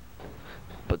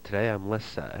 but today I'm less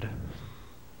sad.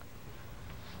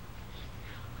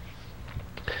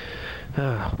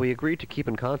 We agreed to keep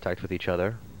in contact with each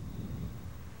other.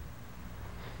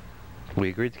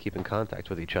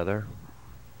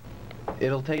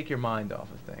 It'll take your mind off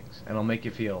of things, and it'll make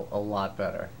you feel a lot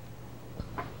better.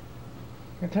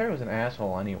 And Terry was an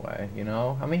asshole anyway, you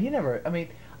know? I mean,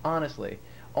 honestly,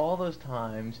 all those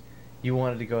times you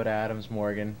wanted to go to Adams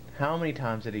Morgan, how many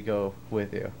times did he go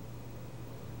with you?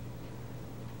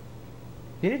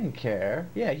 He didn't care.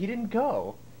 Yeah, he didn't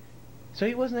go. So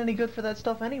he wasn't any good for that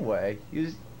stuff anyway.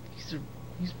 He's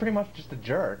pretty much just a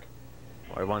jerk.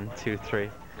 Or 1, 2, 3.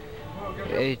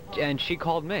 And she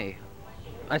called me.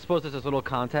 I suppose there's this little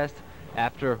contest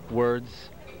afterwards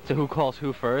to who calls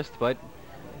who first, but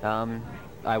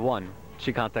I won.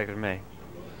 She contacted me.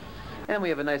 And we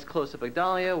have a nice close-up of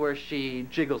Dahlia where she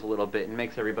jiggles a little bit and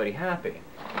makes everybody happy.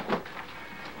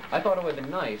 I thought it would have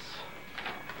been nice,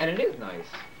 and it is nice.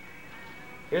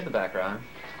 Here's the background.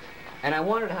 And I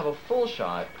wanted to have a full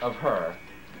shot of her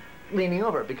leaning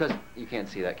over, because you can't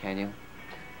see that, can you?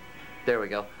 There we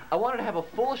go. I wanted to have a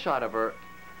full shot of her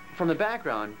from the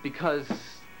background because,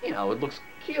 you know, it looks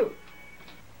cute.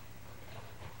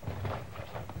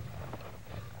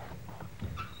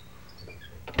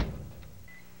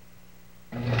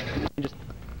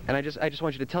 I just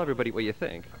want you to tell everybody what you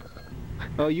think.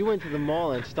 Oh, you went to the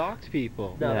mall and stalked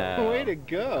people. No. Way to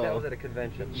go. That was at a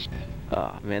convention.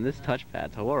 Oh, man, this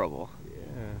touchpad's horrible.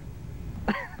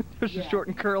 Yeah. There's a short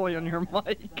and curly on your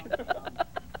mic.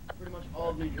 Pretty much all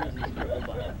of New Jersey's crippled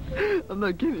by it. I'm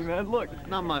not kidding, man. Look. It's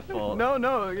not my fault. No.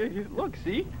 Look,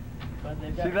 see?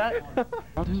 See that?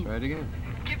 I'll just try it again.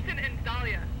 Gibson and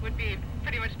Dahlia would be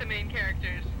pretty much the main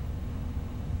characters.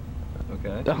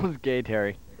 Okay. That was gay,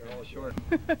 Terry. They're all short.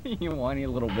 You whiny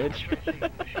little bitch.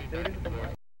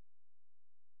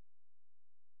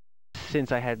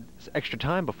 Since I had extra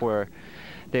time before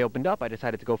they opened up, I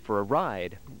decided to go for a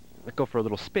ride. Go for a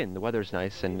little spin. The weather's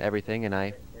nice and everything, and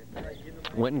I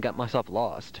went and got myself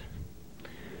lost.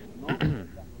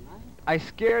 I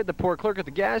scared the poor clerk at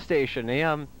the gas station.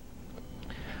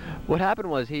 What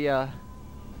happened was he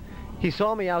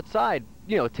saw me outside,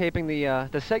 you know, taping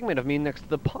the segment of me next to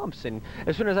the pumps, and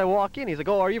as soon as I walk in, he's like,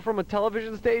 "Oh, are you from a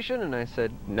television station?" And I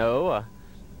said, "No,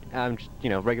 I'm just, you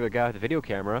know, regular guy with a video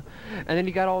camera." And then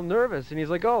he got all nervous, and he's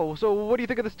like, "Oh, so what do you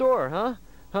think of the store, huh?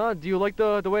 Huh? Do you like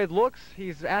the way it looks?"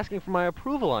 He's asking for my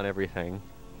approval on everything.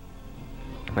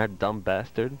 That dumb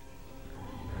bastard.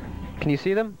 Can you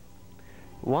see them?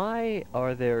 Why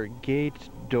are there gate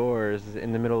doors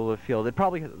in the middle of the field? It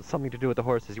probably has something to do with the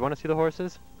horses. You want to see the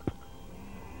horses?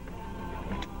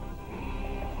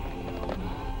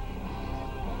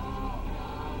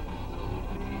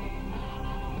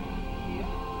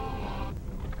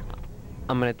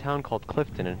 I'm in a town called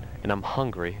Clifton, and I'm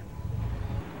hungry.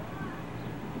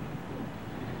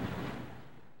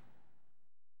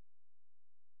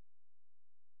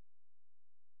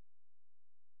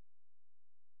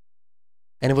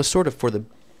 And it was sort of for the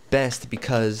best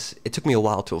because it took me a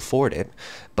while to afford it,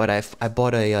 but I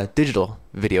bought a digital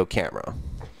video camera.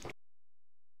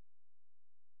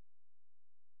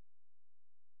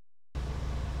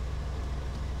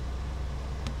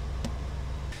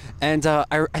 And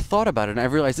I thought about it, and I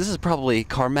realized this is probably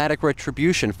karmatic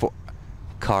retribution for...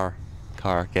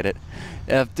 get it?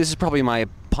 This is probably my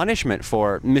punishment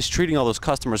for mistreating all those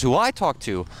customers who I talk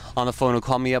to on the phone who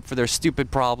call me up for their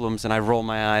stupid problems, and I roll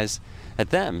my eyes at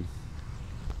them.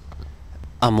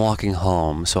 I'm walking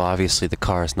home, so obviously the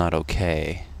car is not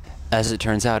okay. As it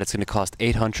turns out, it's going to cost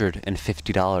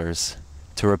 $850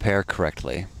 to repair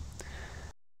correctly.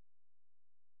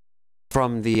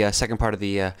 From the second part of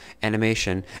the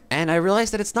animation, and I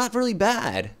realized that it's not really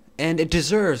bad, and it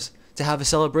deserves to have a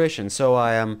celebration. So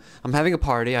I'm having a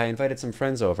party. I invited some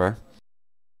friends over.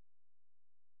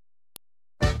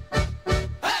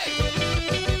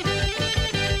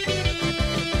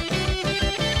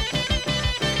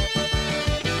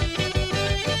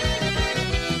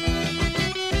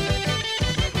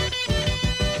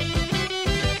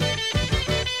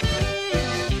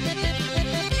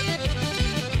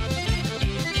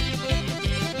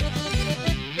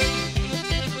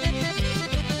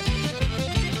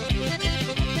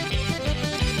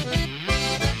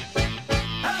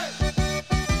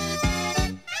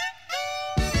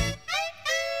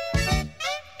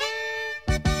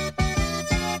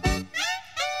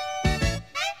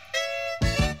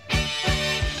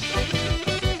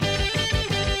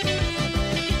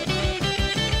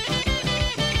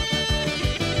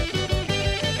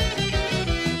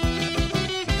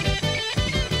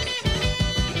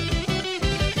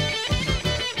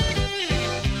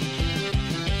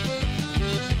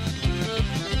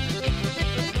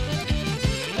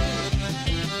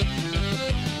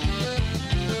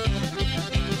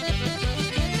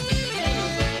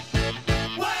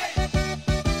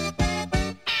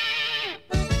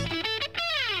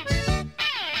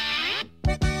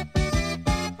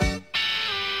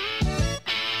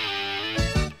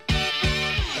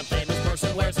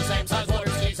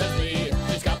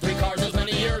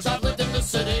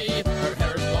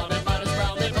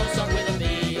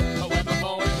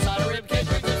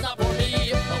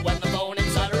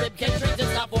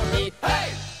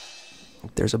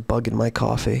 There's a bug in my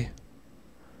coffee.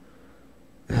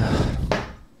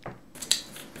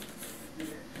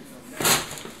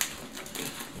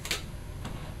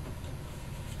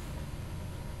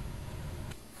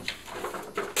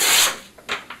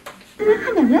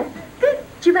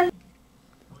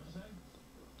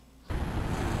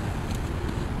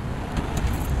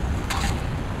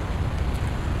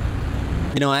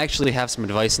 You know, I actually have some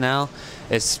advice now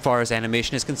as far as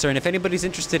animation is concerned. If anybody's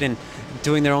interested in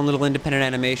doing their own little independent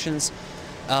animations,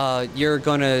 you're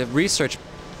going to research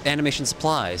animation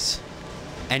supplies,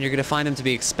 and you're going to find them to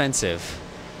be expensive,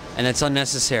 and it's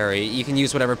unnecessary. You can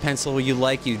use whatever pencil you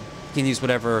like, you can use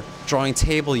whatever drawing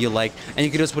table you like, and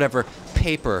you can use whatever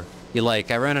paper you like.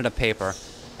 I ran out of paper,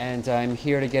 and I'm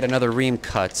here to get another ream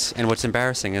cut, and what's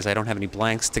embarrassing is I don't have any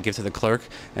blanks to give to the clerk,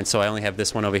 and so I only have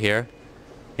this one over here,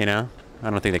 you know? I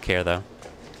don't think they care, though.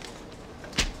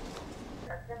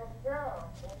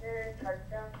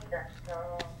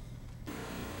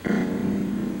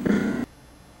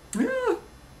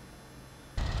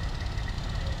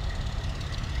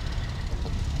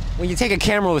 When you take a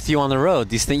camera with you on the road,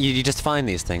 these things, you just find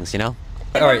these things, you know?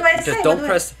 All right, just don't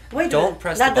press the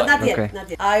button. Not yet, not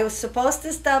yet. I was supposed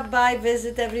to stop by,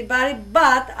 visit everybody,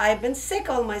 but I've been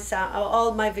sick all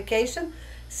my vacation,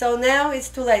 so now it's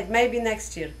too late. Maybe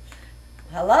next year.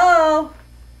 Hello?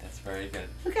 That's very good.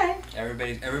 Okay.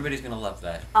 Everybody's gonna love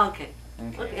that. Okay.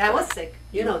 Okay. I was sick.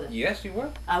 You know that. Yes, you were.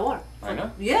 I was. I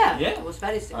know. Yeah. Yeah. I was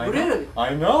very sick. I know. Really.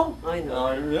 I know. I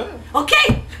know. Yeah.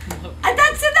 Okay. And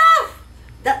that's enough.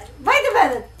 Wait a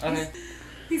minute. Okay.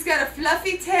 He's got a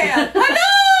fluffy tail.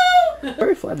 Hello.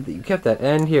 Very flattered that you kept that.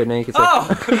 And here, now you can say.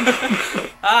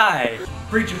 Oh. Hi.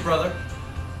 Preach it, brother.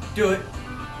 Do it.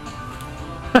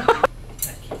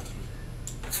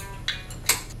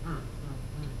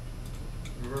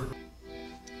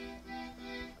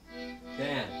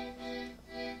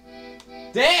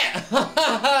 Damn!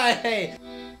 Hey!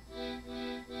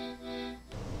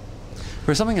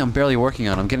 For something I'm barely working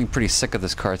on, I'm getting pretty sick of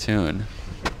this cartoon.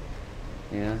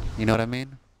 Yeah, you know what I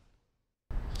mean?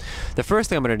 The first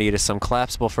thing I'm going to need is some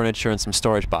collapsible furniture and some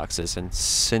storage boxes, and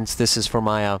since this is for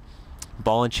my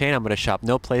ball and chain, I'm going to shop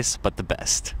no place but the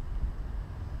best.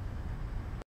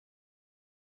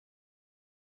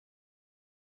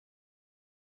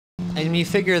 And you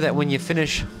figure that when you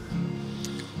finish,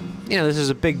 you know, this is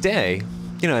a big day.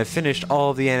 You know, I finished all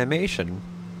of the animation.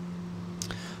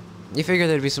 you figure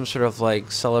there'd be some sort of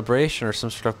like celebration or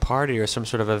some sort of party or some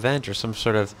sort of event or some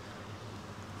sort of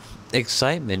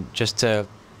excitement just to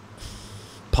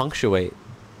punctuate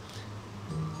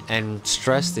and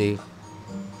stress the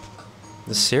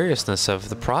seriousness of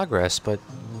the progress, but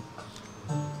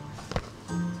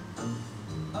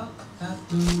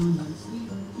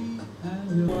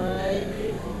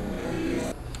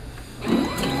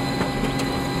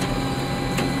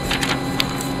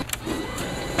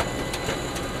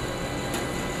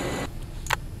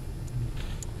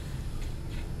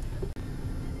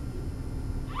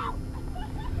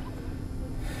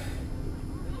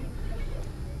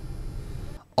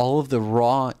all of the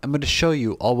raw, I'm going to show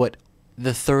you all what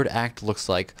the third act looks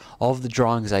like, all of the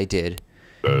drawings I did.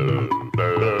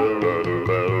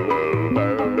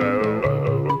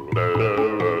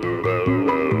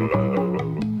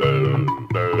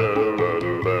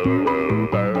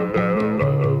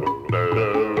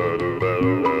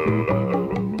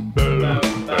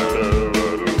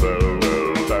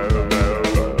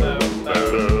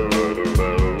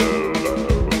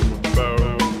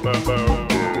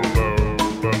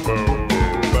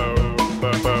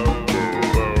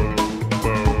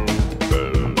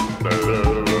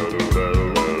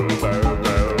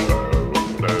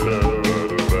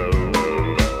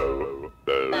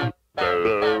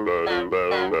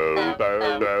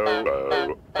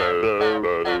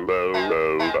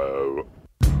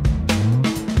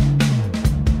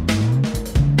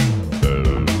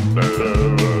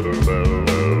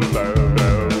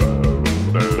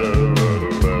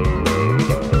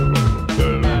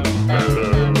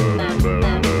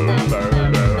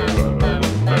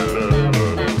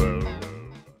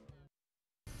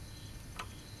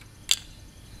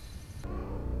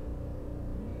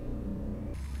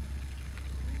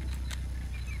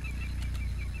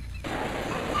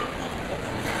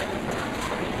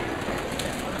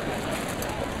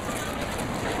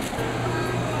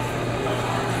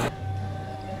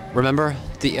 Remember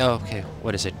the okay,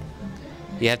 what is it?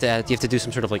 You have to do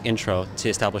some sort of like intro to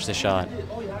establish the shot.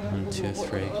 1, 2,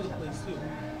 3.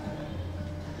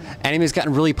 Anime's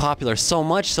gotten really popular, so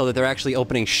much so that they're actually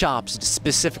opening shops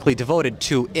specifically devoted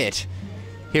to it.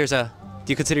 Here's a.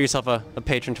 Do you consider yourself a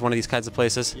patron to one of these kinds of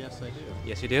places? Yes, I do.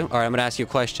 Yes, you do? Alright, I'm gonna ask you a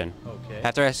question. Okay.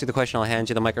 After I ask you the question, I'll hand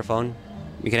you the microphone.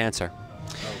 You can answer.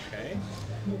 Okay.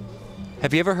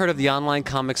 Have you ever heard of the online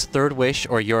comics Third Wish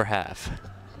or Your Half?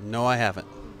 No, I haven't.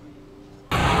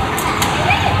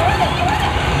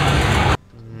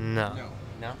 No.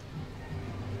 No.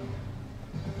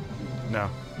 No.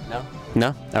 No?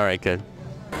 No? Alright, good.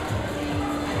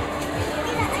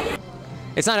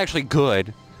 It's not actually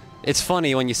good. It's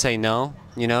funny when you say no,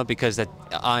 you know, because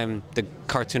I'm the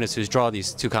cartoonist who's drawn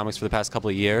these two comics for the past couple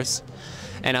of years.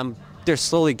 And they're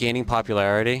slowly gaining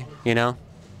popularity, you know?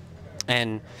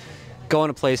 And going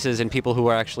to places and people who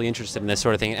are actually interested in this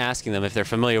sort of thing and asking them if they're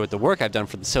familiar with the work I've done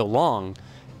for so long.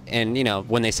 And, you know,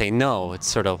 when they say no, it's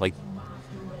sort of like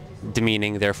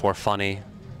demeaning, therefore funny.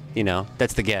 You know,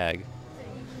 that's the gag.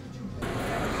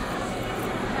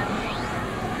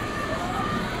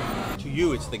 To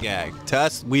you, it's the gag. To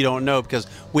us, we don't know because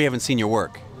we haven't seen your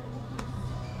work.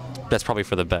 That's probably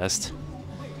for the best.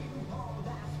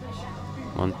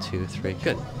 1, 2, 3.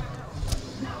 Good.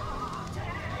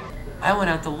 I went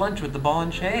out to lunch with the Ball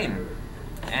and Chain.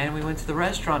 And we went to the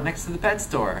restaurant next to the pet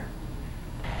store.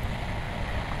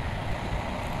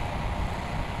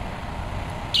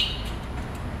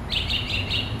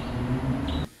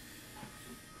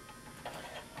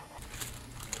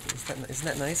 Isn't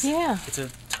that nice? Yeah. It's a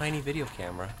tiny video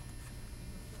camera.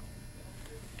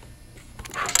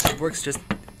 It works just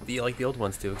like the old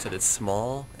ones do, except it's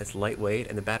small, it's lightweight,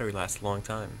 and the battery lasts a long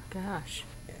time. Gosh.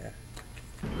 Yeah.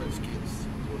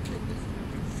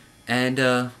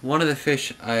 And one of the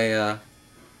fish I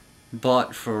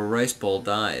bought for a rice bowl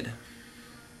died.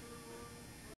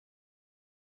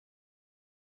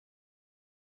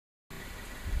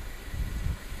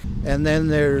 And then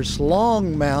there's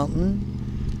Long Mountain,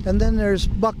 and then there's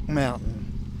Buck Mountain.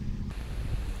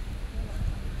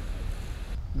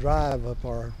 Drive up,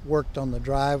 or worked on the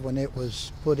drive when it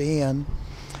was put in.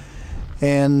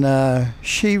 And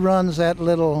she runs that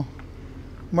little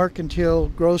mercantile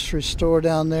grocery store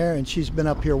down there, and she's been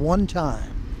up here one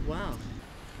time. Wow.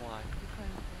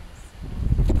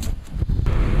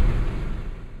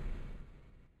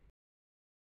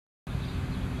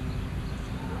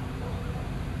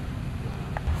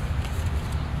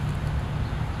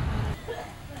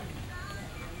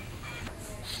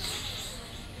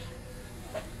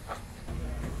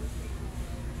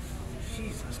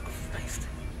 Jesus Christ.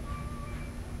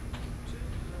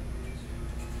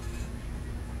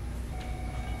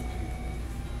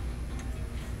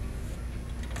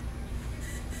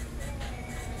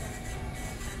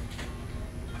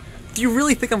 Do you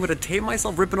really think I'm gonna tape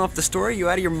myself ripping off the story? You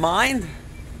out of your mind?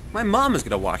 My mom is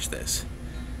gonna watch this.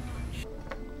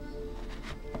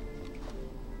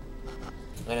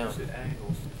 I know.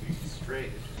 Straight.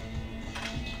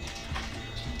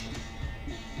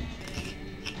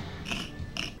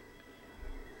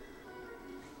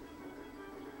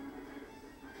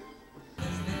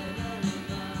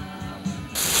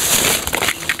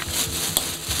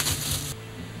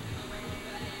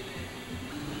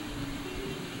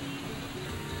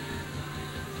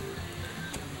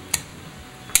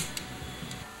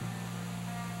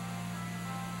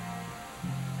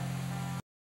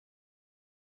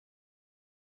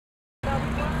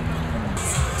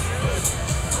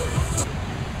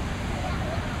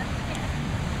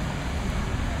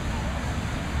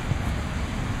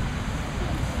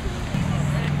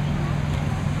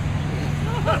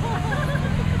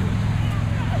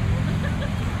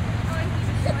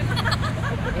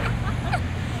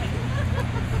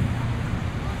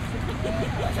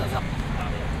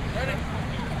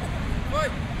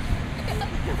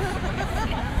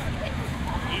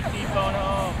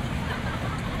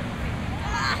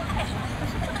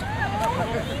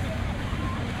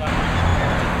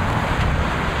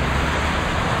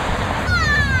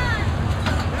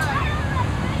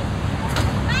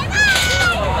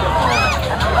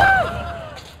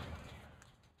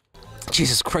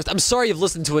 Jesus Christ, I'm sorry you've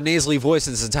listened to a nasally voice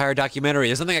in this entire documentary.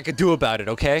 There's nothing I could do about it,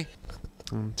 okay?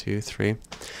 1, 2, 3.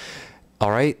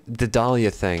 Alright, the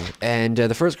Dahlia thing. And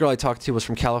the first girl I talked to was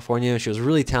from California. She was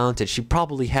really talented. She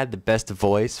probably had the best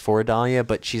voice for Dahlia,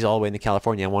 but she's all the way in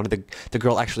California. I wanted the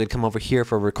girl actually to come over here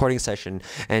for a recording session.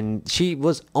 And she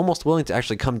was almost willing to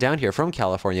actually come down here from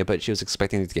California, but she was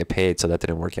expecting to get paid, so that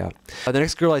didn't work out. The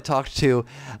next girl I talked to,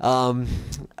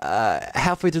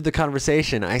 halfway through the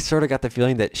conversation, I sort of got the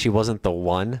feeling that she wasn't the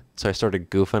one, so I started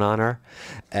goofing on her.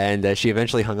 And she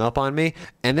eventually hung up on me.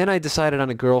 And then I decided on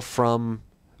a girl from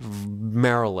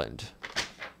Maryland.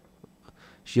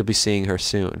 You'll be seeing her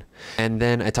soon. And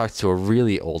then I talked to a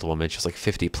really old woman. She was like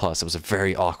 50 plus. It was a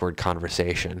very awkward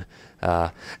conversation.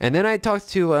 And then I talked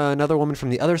to another woman from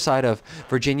the other side of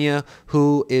Virginia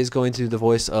who is going to do the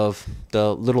voice of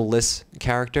the Little Liz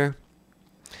character.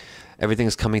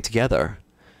 Everything's coming together.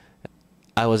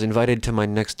 I was invited to my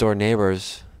next door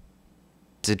neighbor's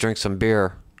to drink some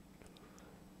beer.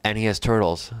 And he has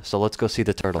turtles, so let's go see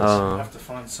the turtles. You'll have to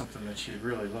find something that you'd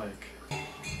really like.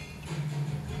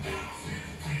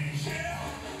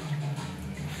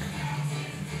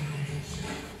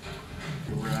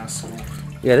 You rascal.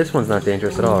 Yeah, this one's not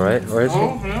dangerous at all, right? Or is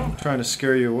no, no. Trying to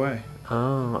scare you away.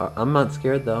 Oh, I'm not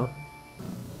scared though.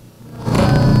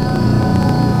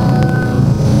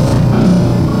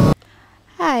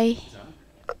 Hi.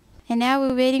 And now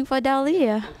we're waiting for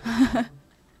Dahlia.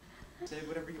 Say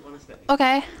whatever you want to say.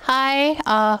 Okay.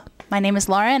 Hi. My name is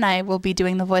Lauren. I will be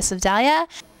doing the voice of Dahlia.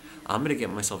 I'm gonna get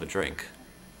myself a drink.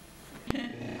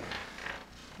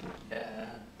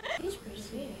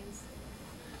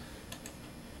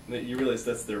 You realize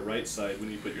that's their right side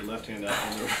when you put your left hand out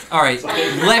on their All right,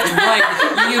 left,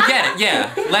 right. You get it,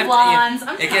 yeah. Left. Blondes.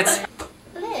 It gets.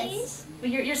 Liz.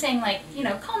 But you're saying like, you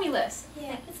know, call me Liz.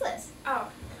 Yeah. It's Liz. Oh,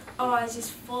 I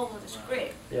just follow the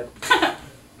script. Yep.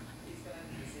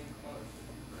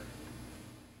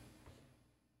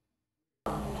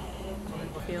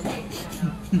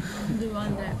 The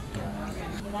one that.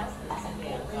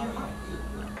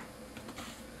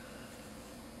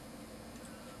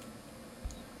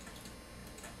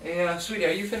 Hey, sweetie,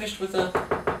 are you finished with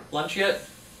lunch yet?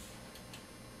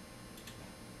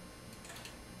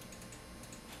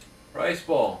 Rice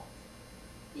bowl.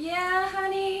 Yeah,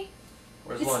 honey.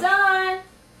 Where's it's lunch? done.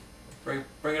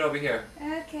 Bring it over here.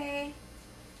 Okay.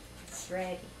 It's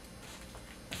ready.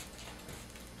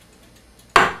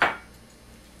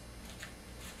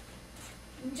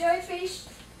 Enjoy fish.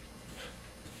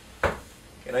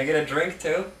 Can I get a drink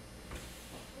too?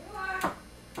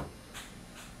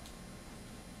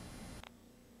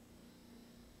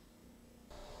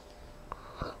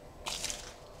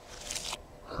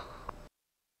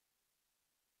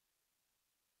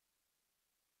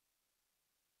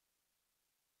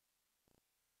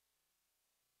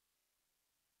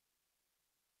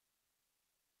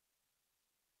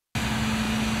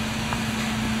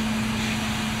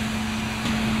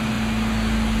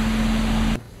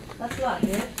 That's a lot,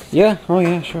 yeah? Yeah, oh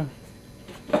yeah, sure.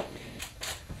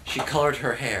 She colored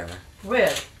her hair.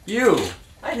 Where? You!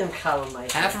 I didn't color my hair.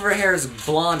 Half of her hair is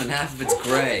blonde and half of it's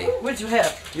gray. Where'd you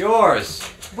have? Yours!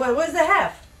 Well, where's the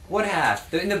half? What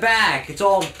half? In the back, it's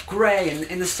all gray, and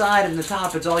in the side and the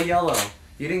top, it's all yellow.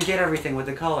 You didn't get everything with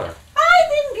the color. I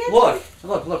didn't get Look!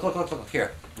 Look,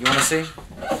 here. You wanna see?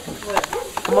 Where?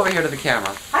 Come over here to the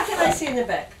camera. How can I see in the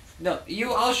back? No,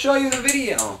 I'll show you the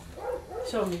video.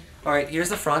 Show me. All right, here's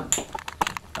the front.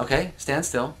 Okay, stand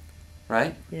still.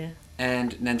 Right? Yeah.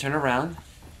 And then turn around.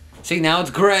 See, now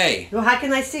it's gray. Well, how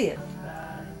can I see it?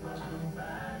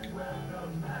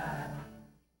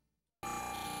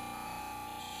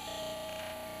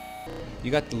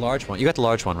 You got the large one. You got the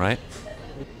large one, right?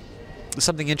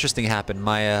 Something interesting happened.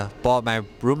 My my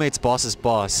roommate's boss's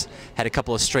boss had a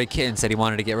couple of stray kittens that he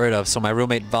wanted to get rid of, so my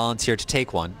roommate volunteered to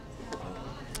take one.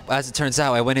 As it turns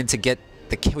out, I went in to get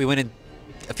we went in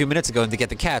a few minutes ago to get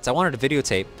the cats. I wanted to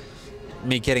videotape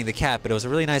me getting the cat, but it was a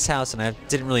really nice house, and I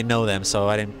didn't really know them, so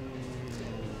I didn't.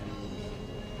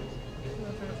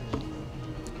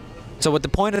 So what the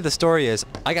point of the story is,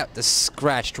 I got this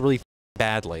scratched really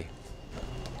badly.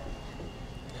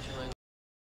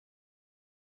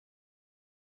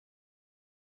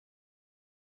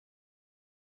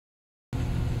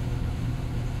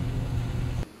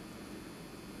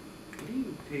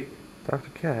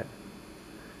 Dr. Cat.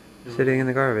 Sitting in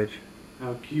the garbage.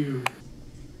 How cute.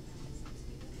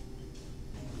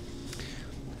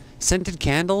 Scented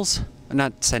candles?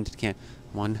 Not scented can.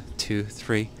 1, 2,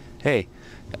 3. Hey,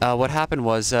 what happened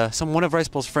was one of Rice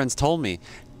Bowl's friends told me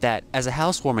that as a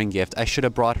housewarming gift, I should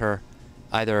have brought her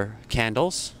either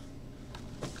candles,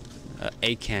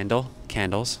 a candle,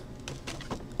 candles,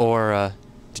 or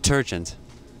detergent,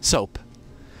 soap.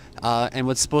 And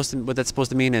what that's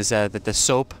supposed to mean is that the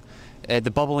soap,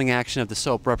 the bubbling action of the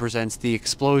soap represents the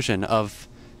explosion of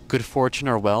good fortune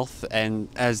or wealth, and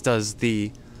as does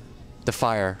the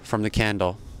fire from the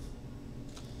candle.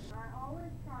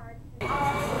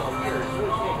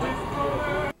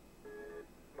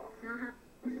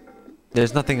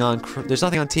 There's nothing on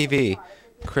TV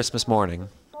Christmas morning.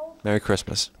 Merry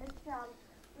Christmas.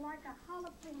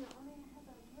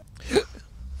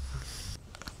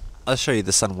 I'll show you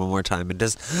the sun one more time. It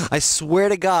does. I swear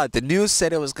to God, the news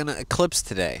said it was gonna eclipse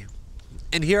today,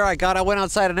 and here I went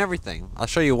outside and everything. I'll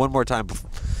show you one more time.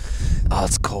 Oh,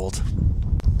 it's cold.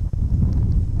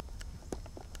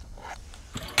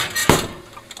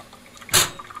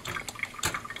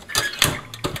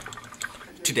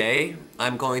 Today,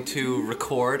 I'm going to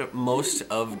record most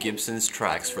of Gibson's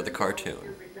tracks for the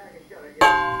cartoon.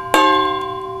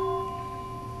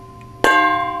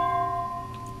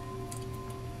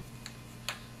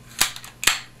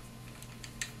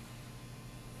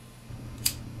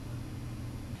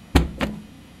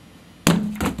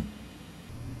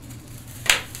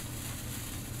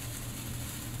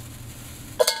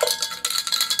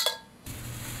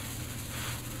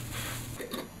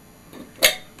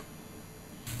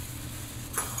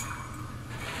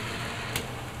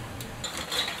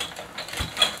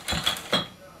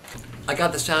 I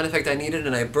got the sound effect I needed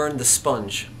and I burned the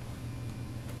sponge.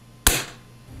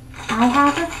 I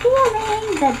have a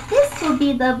feeling that this will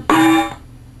be the...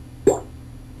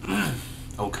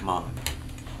 Oh, come on.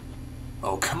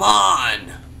 Oh, come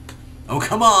on! Oh,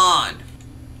 come on!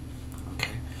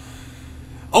 Okay.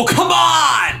 Oh, come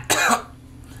on!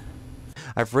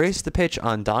 I've raised the pitch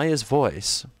on Dahlia's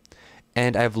voice,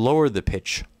 and I've lowered the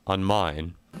pitch on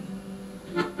mine.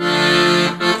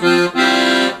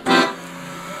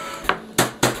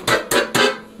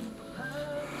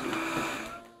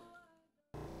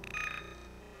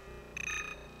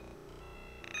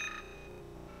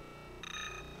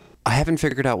 I haven't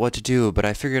figured out what to do, but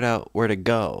I figured out where to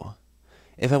go.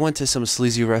 If I went to some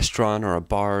sleazy restaurant or a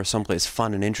bar or someplace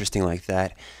fun and interesting like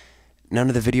that, none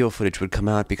of the video footage would come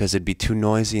out because it'd be too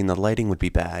noisy and the lighting would be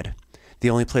bad.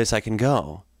 The only place I can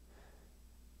go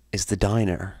is the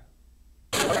diner.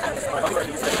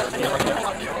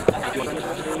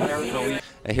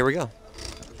 Here we go.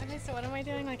 Okay, so what am I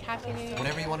doing? Like Happy New Year?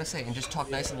 Whatever you want to say, and just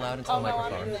talk nice and loud into the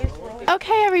microphone.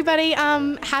 Okay, everybody.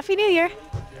 Happy New Year.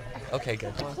 Okay,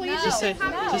 good. Just say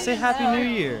Happy New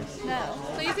Year. No.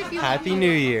 Please, if you Happy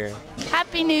New Year.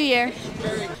 Happy New Year.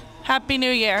 Happy New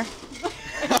Year.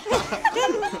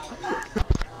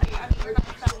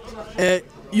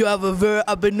 You have a very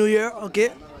happy New Year,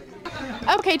 okay?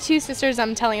 Okay, two sisters,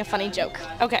 I'm telling a funny joke.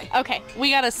 Okay. Okay.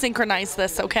 We gotta synchronize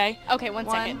this, okay? Okay, one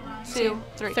second. 2,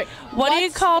 3. What do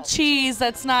you call cheese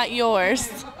that's not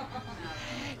yours?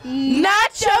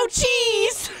 Nacho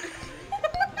cheese!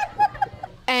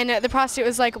 And the prostitute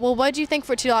was like, well, what do you think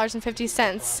for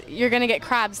 $2.50? You're gonna get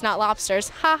crabs, not lobsters.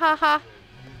 Ha ha ha.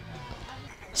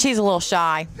 She's a little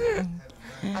shy.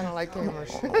 I don't like cameras.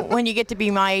 When you get to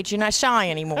be my age, you're not shy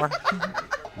anymore.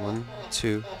 1,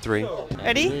 2, 3.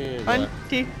 Ready? 1,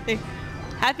 2, 3.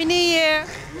 Happy New Year.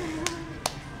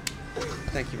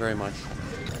 Thank you very much.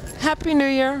 Happy New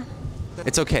Year.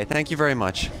 It's okay. Thank you very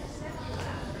much.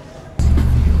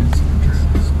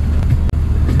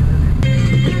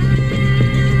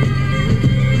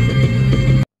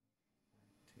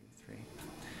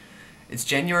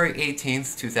 January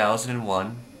 18th,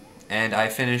 2001, and I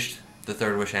finished the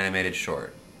Third Wish animated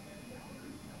short.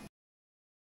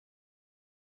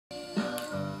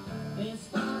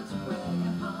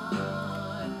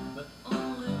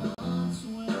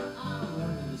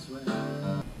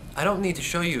 I don't need to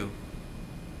show you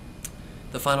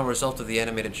the final result of the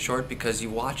animated short because you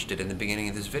watched it in the beginning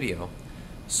of this video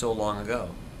so long ago.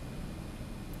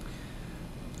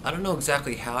 I don't know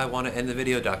exactly how I want to end the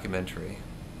video documentary.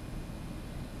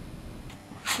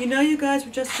 You know you guys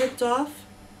were just ripped off?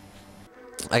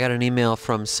 I got an email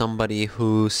from somebody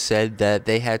who said that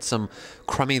they had some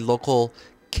crummy local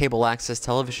cable access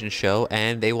television show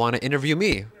and they want to interview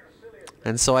me.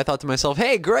 And so I thought to myself,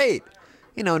 hey, great!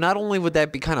 You know, not only would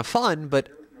that be kind of fun, but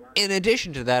in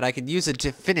addition to that, I could use it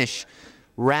to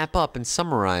wrap up and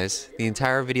summarize the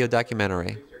entire video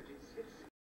documentary.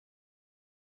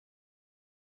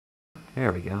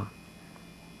 There we go.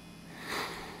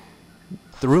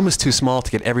 The room is too small to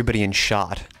get everybody in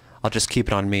shot. I'll just keep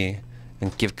it on me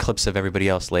and give clips of everybody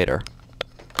else later.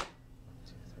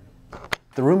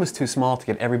 The room is too small to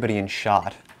get everybody in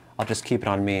shot. I'll just keep it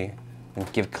on me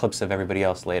and give clips of everybody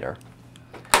else later.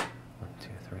 1, 2,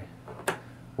 3.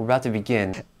 We're about to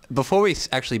begin. Before we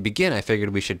actually begin, I figured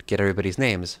we should get everybody's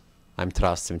names. I'm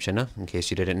Taras Timchina, in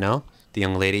case you didn't know. The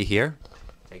young lady here.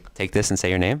 Take this and say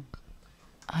your name.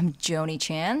 I'm Joni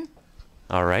Chan.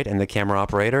 All right, and the camera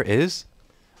operator is?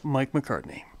 Mike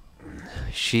McCartney.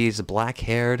 She's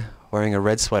black-haired, wearing a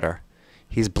red sweater.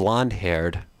 He's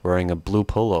blonde-haired, wearing a blue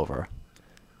pullover.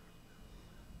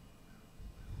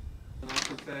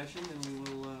 For fashion, and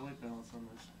we will white balance on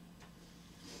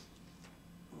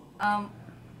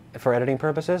this. For editing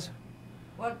purposes?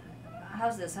 What?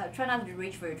 How's this? Try not to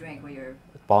reach for your drink while you're...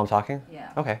 While I'm talking?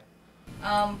 Yeah. Okay.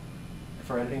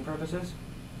 For editing purposes?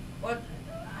 What?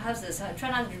 How's this?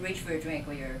 Try not to reach for your drink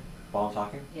while you're... While I'm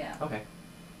talking? Yeah. Okay.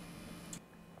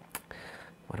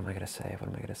 What am I gonna say? What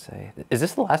am I gonna say? Is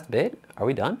this the last bit? Are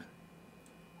we done?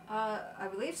 I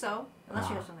believe so. Unless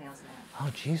you have something else to add.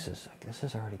 Oh, Jesus. This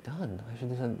is already done.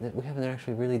 We haven't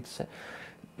actually really said...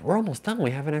 We're almost done.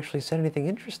 We haven't actually said anything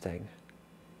interesting.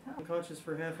 I'm conscious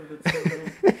for half of it, so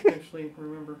I don't actually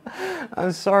remember.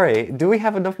 I'm sorry. Do we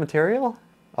have enough material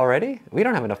already? We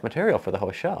don't have enough material for the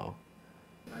whole show.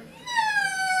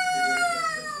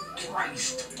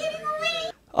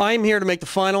 I'm here to make the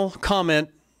final comment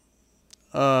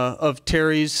of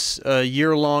Terry's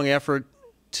year-long effort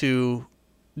to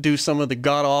do some of the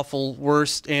god-awful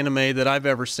worst anime that I've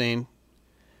ever seen.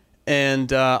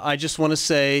 And I just want to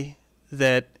say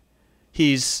that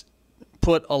he's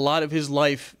put a lot of his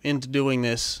life into doing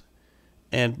this,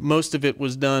 and most of it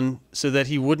was done so that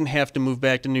he wouldn't have to move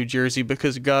back to New Jersey,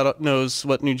 because God knows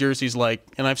what New Jersey's like.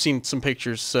 And I've seen some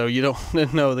pictures, so you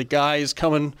don't know. The guy is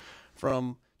coming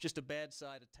from just a bad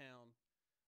side of town.